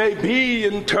ecclesiology may be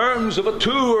in terms of a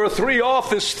 2 or 3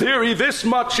 office theory, this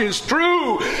much is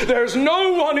true. There's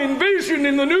no one envisioned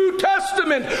in the New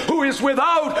Testament who is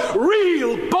without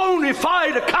real, bona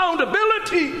fide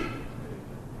accountability.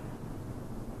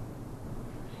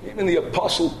 Even the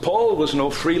Apostle Paul was no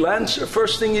freelancer.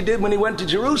 First thing he did when he went to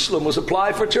Jerusalem was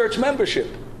apply for church membership.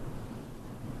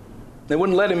 They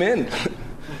wouldn't let him in.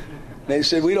 They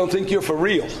said, we don't think you're for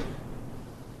real.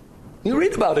 You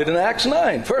read about it in Acts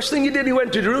 9. First thing he did, he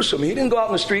went to Jerusalem. He didn't go out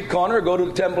in the street corner or go to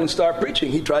the temple and start preaching.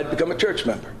 He tried to become a church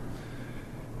member.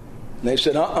 And they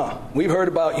said, we've heard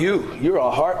about you. You're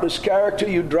a heartless character.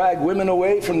 You drag women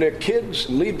away from their kids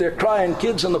and leave their crying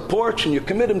kids on the porch, and you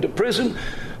commit them to prison.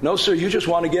 No, sir, you just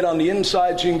want to get on the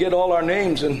inside so you can get all our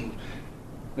names. And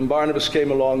Barnabas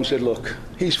came along and said, look,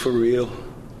 he's for real.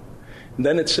 And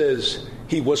then it says,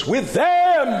 he was with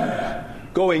them,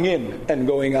 going in and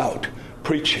going out,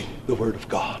 preaching the word of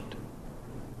God.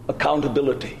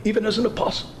 Accountability, even as an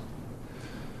apostle.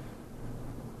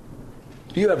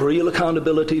 Do you have real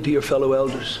accountability to your fellow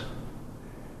elders?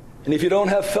 And if you don't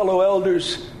have fellow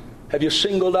elders, have you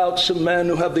singled out some men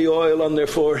who have the oil on their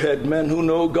forehead, men who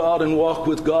know God and walk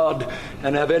with God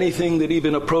and have anything that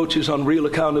even approaches on real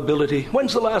accountability?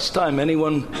 When's the last time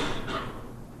anyone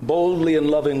boldly and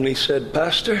lovingly said,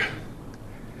 Pastor,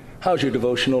 how's your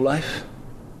devotional life?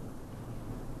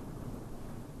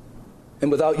 And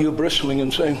without you bristling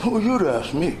and saying, who are you to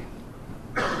ask me?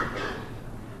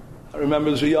 I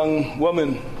remember there's a young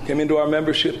woman came into our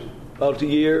membership about 2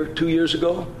 years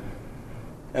ago.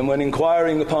 And when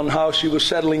inquiring upon how she was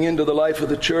settling into the life of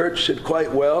the church, said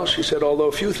quite well. She said, although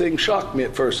a few things shocked me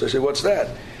at first. I said, what's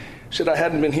that? She said, I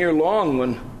hadn't been here long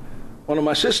when one of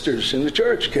my sisters in the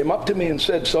church came up to me and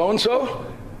said,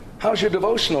 so-and-so, how's your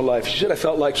devotional life? She said, I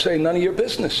felt like saying none of your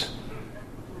business.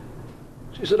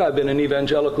 She said, I've been in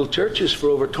evangelical churches for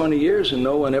over 20 years and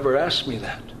no one ever asked me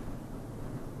that.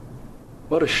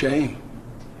 What a shame.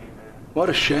 What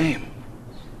a shame.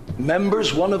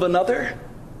 Members one of another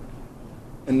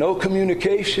and no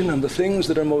communication on the things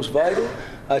that are most vital.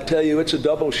 I tell you, it's a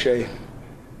double shame.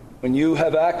 When you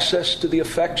have access to the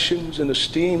affections and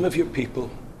esteem of your people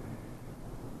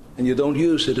and you don't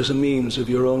use it as a means of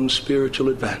your own spiritual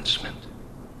advancement.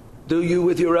 Do you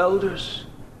with your elders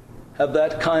have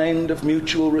that kind of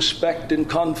mutual respect and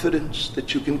confidence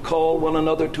that you can call one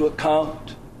another to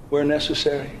account where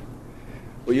necessary?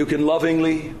 Where you can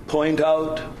lovingly point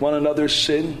out one another's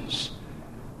sins?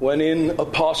 When in a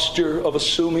posture of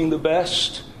assuming the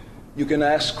best, you can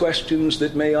ask questions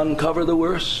that may uncover the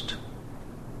worst?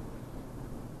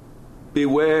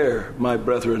 Beware, my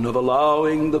brethren, of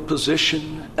allowing the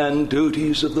position and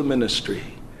duties of the ministry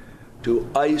to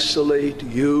isolate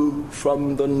you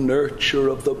from the nurture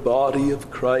of the body of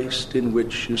Christ in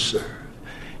which you serve.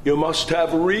 You must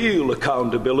have real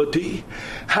accountability,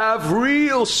 have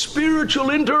real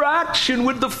spiritual interaction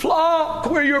with the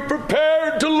flock where you're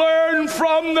prepared to learn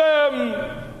from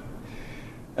them.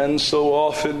 And so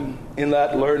often in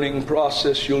that learning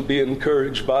process, you'll be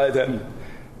encouraged by them.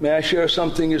 May I share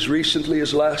something as recently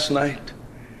as last night?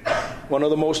 One of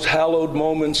the most hallowed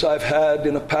moments I've had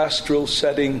in a pastoral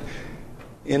setting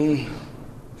in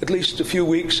at least a few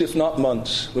weeks, if not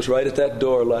months, was right at that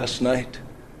door last night.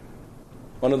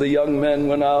 One of the young men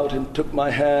went out and took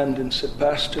my hand and said,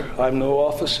 Pastor, I'm no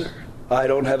officer. I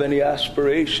don't have any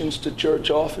aspirations to church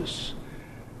office.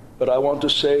 But I want to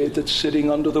say that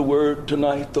sitting under the Word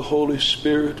tonight, the Holy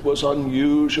Spirit was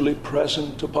unusually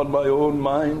present upon my own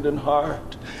mind and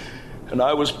heart. And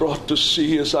I was brought to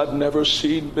see, as I've never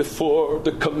seen before,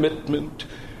 the commitment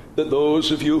that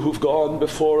those of you who've gone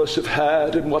before us have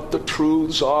had, and what the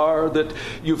truths are that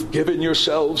you've given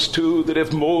yourselves to, that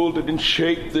have molded and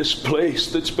shaped this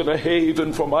place that's been a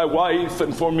haven for my wife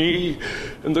and for me,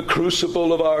 and the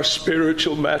crucible of our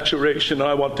spiritual maturation.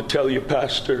 I want to tell you,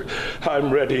 Pastor,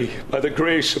 I'm ready, by the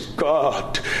grace of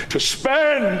God, to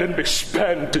spend and be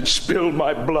spent and spill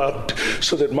my blood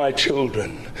so that my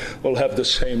children will have the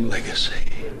same legacy.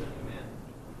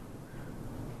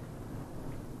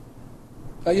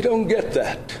 Now, you don't get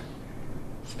that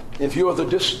if you're the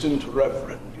distant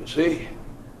reverend, you see.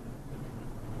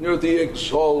 You're the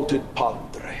exalted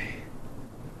padre.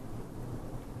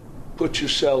 Put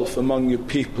yourself among your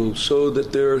people so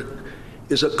that there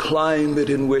is a climate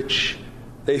in which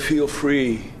they feel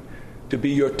free to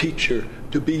be your teacher,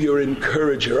 to be your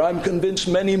encourager. I'm convinced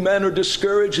many men are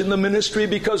discouraged in the ministry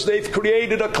because they've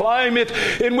created a climate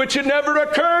in which it never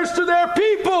occurs to their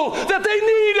people that they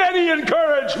need any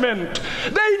encouragement.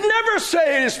 They never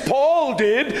say, as Paul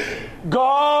did,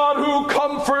 God who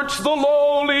comforts the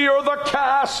lowly or the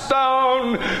cast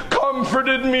down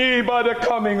comforted me by the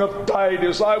coming of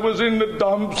Titus. I was in the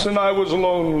dumps and I was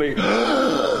lonely.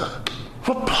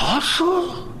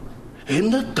 Apostle? In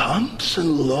the dumps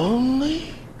and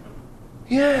lonely?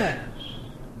 Yes.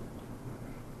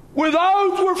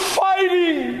 Without were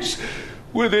fightings,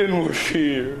 within were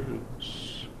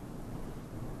fears.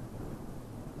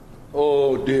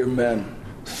 Oh, dear men,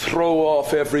 throw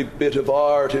off every bit of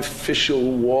artificial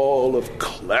wall of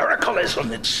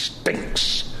clericalism. It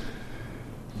stinks.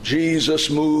 Jesus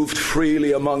moved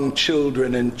freely among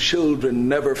children, and children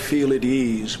never feel at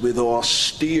ease with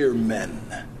austere men.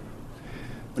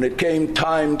 When it came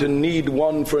time to need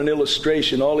one for an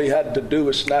illustration, all he had to do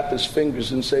was snap his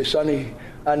fingers and say, "Sonny,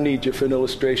 I need you for an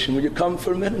illustration. Will you come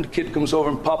for a minute?" And the kid comes over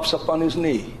and pops up on his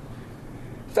knee.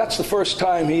 If that's the first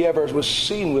time he ever was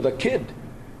seen with a kid,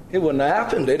 it wouldn't have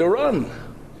happened. They'd have run.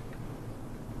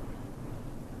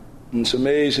 And it's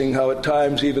amazing how at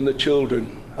times even the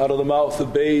children, out of the mouth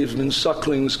of babes and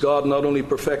sucklings, God not only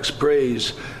perfects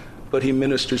praise, but he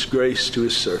ministers grace to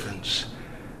his servants.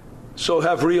 So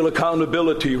have real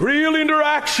accountability, real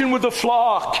interaction with the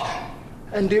flock.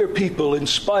 And dear people, in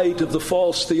spite of the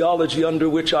false theology under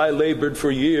which I labored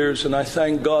for years, and I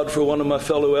thank God for one of my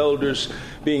fellow elders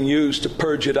being used to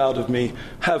purge it out of me,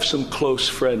 have some close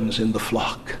friends in the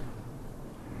flock.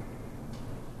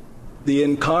 The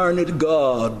incarnate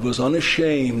God was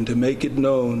unashamed to make it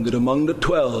known that among the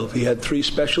 12 he had 3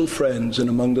 special friends, and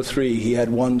among the 3 he had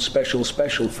 1 special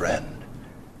friend.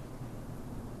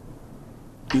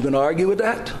 You can argue with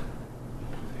that?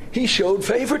 He showed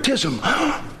favoritism.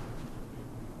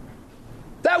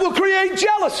 That will create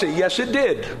jealousy. Yes, it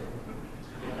did.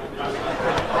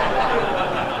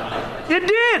 It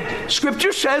did.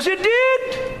 Scripture says it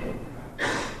did.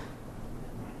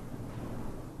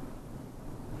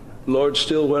 The Lord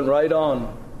still went right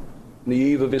on the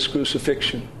eve of his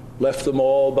crucifixion, left them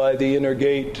all by the inner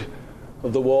gate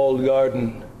of the walled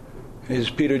garden. As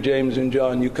Peter, James, and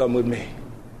John, you come with me.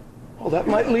 Well, that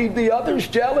might leave the others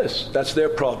jealous. That's their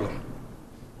problem.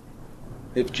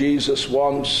 If Jesus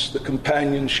wants the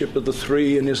companionship of the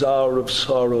 3 in his hour of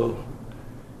sorrow,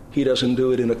 he doesn't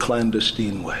do it in a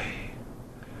clandestine way.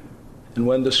 And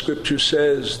when the scripture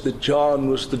says that John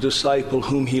was the disciple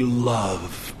whom he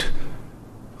loved,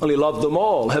 well, he loved them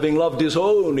all. Having loved his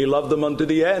own, he loved them unto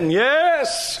the end.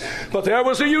 Yes, but there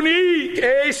was a unique,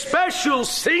 a special,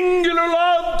 singular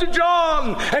love to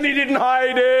John, and he didn't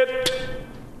hide it.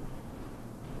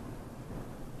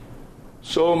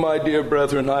 So, my dear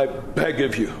brethren, I beg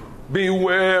of you,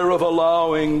 beware of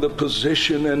allowing the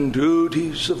position and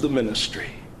duties of the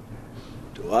ministry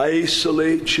to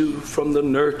isolate you from the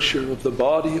nurture of the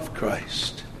body of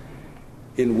Christ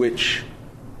in which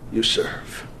you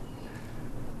serve.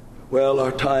 Well,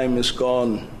 our time is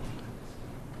gone,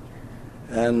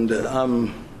 and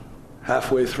I'm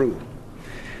halfway through.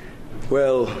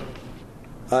 Well,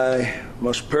 I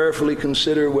must prayerfully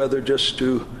consider whether just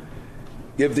to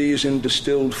give these in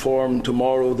distilled form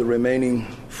tomorrow, the remaining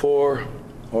 4,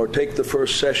 or take the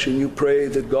first session. You pray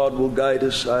that God will guide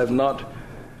us. I have not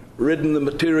written the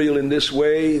material in this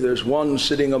way. There's one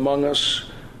sitting among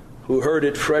us who heard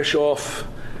it fresh off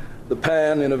the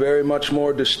pan in a very much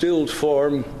more distilled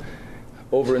form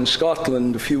over in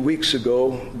Scotland a few weeks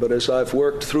ago. But as I've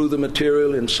worked through the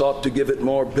material and sought to give it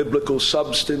more biblical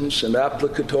substance and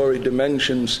applicatory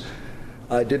dimensions,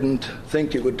 I didn't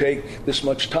think it would take this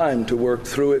much time to work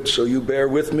through it, so you bear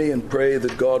with me and pray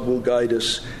that God will guide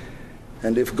us.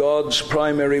 And if God's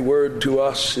primary word to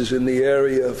us is in the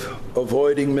area of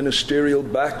avoiding ministerial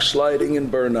backsliding and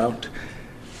burnout,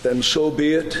 then so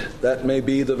be it. That may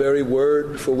be the very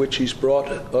word for which he's brought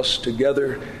us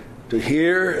together to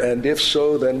hear, and if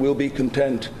so, then we'll be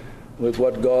content with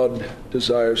what God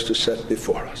desires to set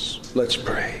before us. Let's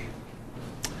pray.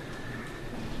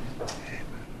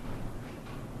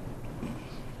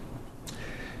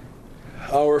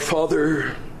 Our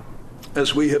Father,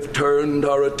 as we have turned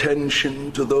our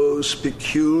attention to those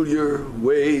peculiar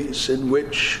ways in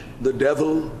which the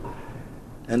devil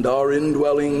and our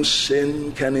indwelling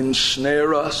sin can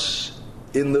ensnare us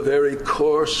in the very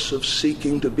course of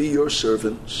seeking to be your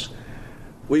servants,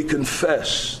 we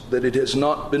confess that it has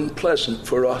not been pleasant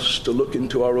for us to look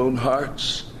into our own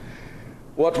hearts.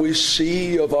 What we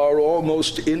see of our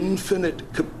almost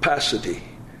infinite capacity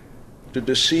to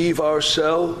deceive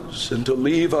ourselves and to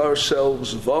leave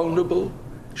ourselves vulnerable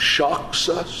shocks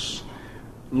us.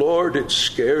 Lord, it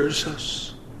scares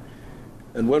us.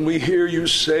 And when we hear you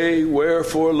say,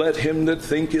 "Wherefore let him that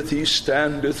thinketh he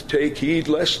standeth take heed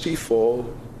lest he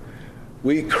fall,"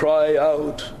 we cry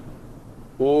out,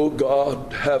 O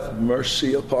God, have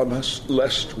mercy upon us,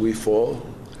 lest we fall.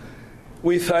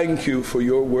 We thank you for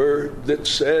your word that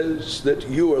says that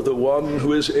you are the one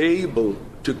who is able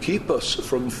to keep us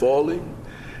from falling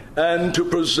and to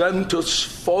present us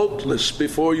faultless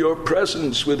before your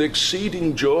presence with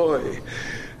exceeding joy.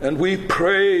 And we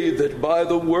pray that by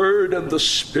the Word and the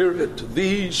Spirit,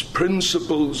 these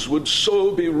principles would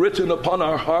so be written upon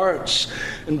our hearts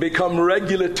and become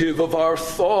regulative of our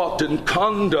thought and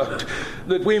conduct,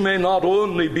 that we may not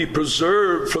only be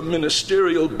preserved from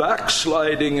ministerial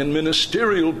backsliding and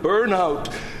ministerial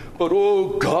burnout, but,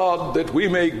 oh God, that we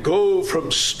may go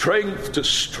from strength to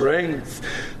strength,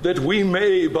 that we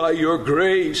may, by your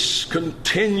grace,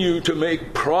 continue to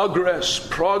make progress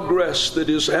that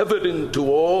is evident to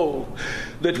all,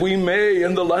 that we may,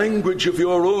 in the language of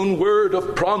your own word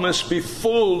of promise, be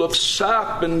full of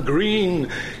sap and green,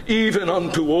 even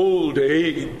unto old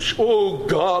age. Oh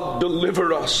God,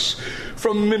 deliver us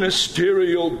from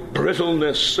ministerial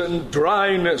brittleness and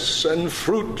dryness and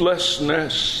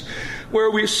fruitlessness, where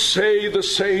we say the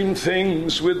same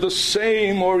things with the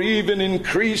same or even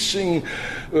increasing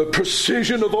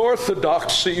precision of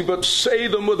orthodoxy, but say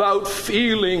them without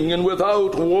feeling and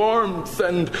without warmth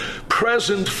and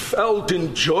present felt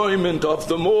enjoyment of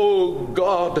them. Oh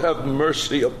God, have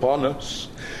mercy upon us.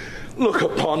 Look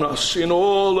upon us in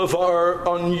all of our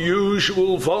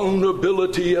unusual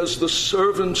vulnerability as the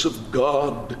servants of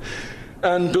God,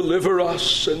 and deliver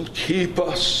us and keep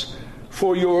us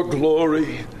for your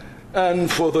glory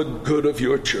and for the good of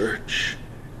your church.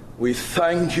 We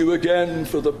thank you again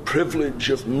for the privilege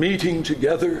of meeting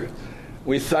together.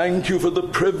 We thank you for the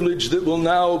privilege that will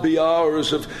now be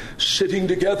ours of sitting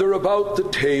together about the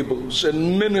tables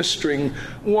and ministering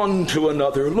one to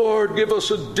another. Lord, give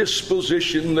us a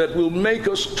disposition that will make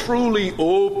us truly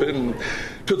open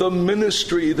to the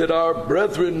ministry that our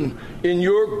brethren in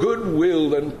your good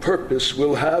will and purpose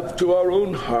will have to our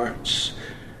own hearts.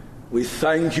 We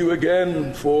thank you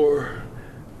again for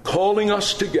calling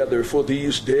us together for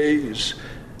these days.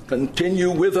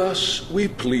 Continue with us, we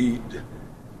plead,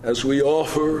 as we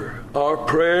offer our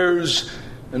prayers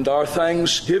and our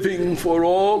thanksgiving for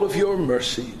all of your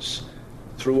mercies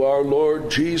through our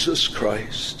Lord Jesus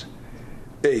Christ.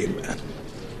 Amen.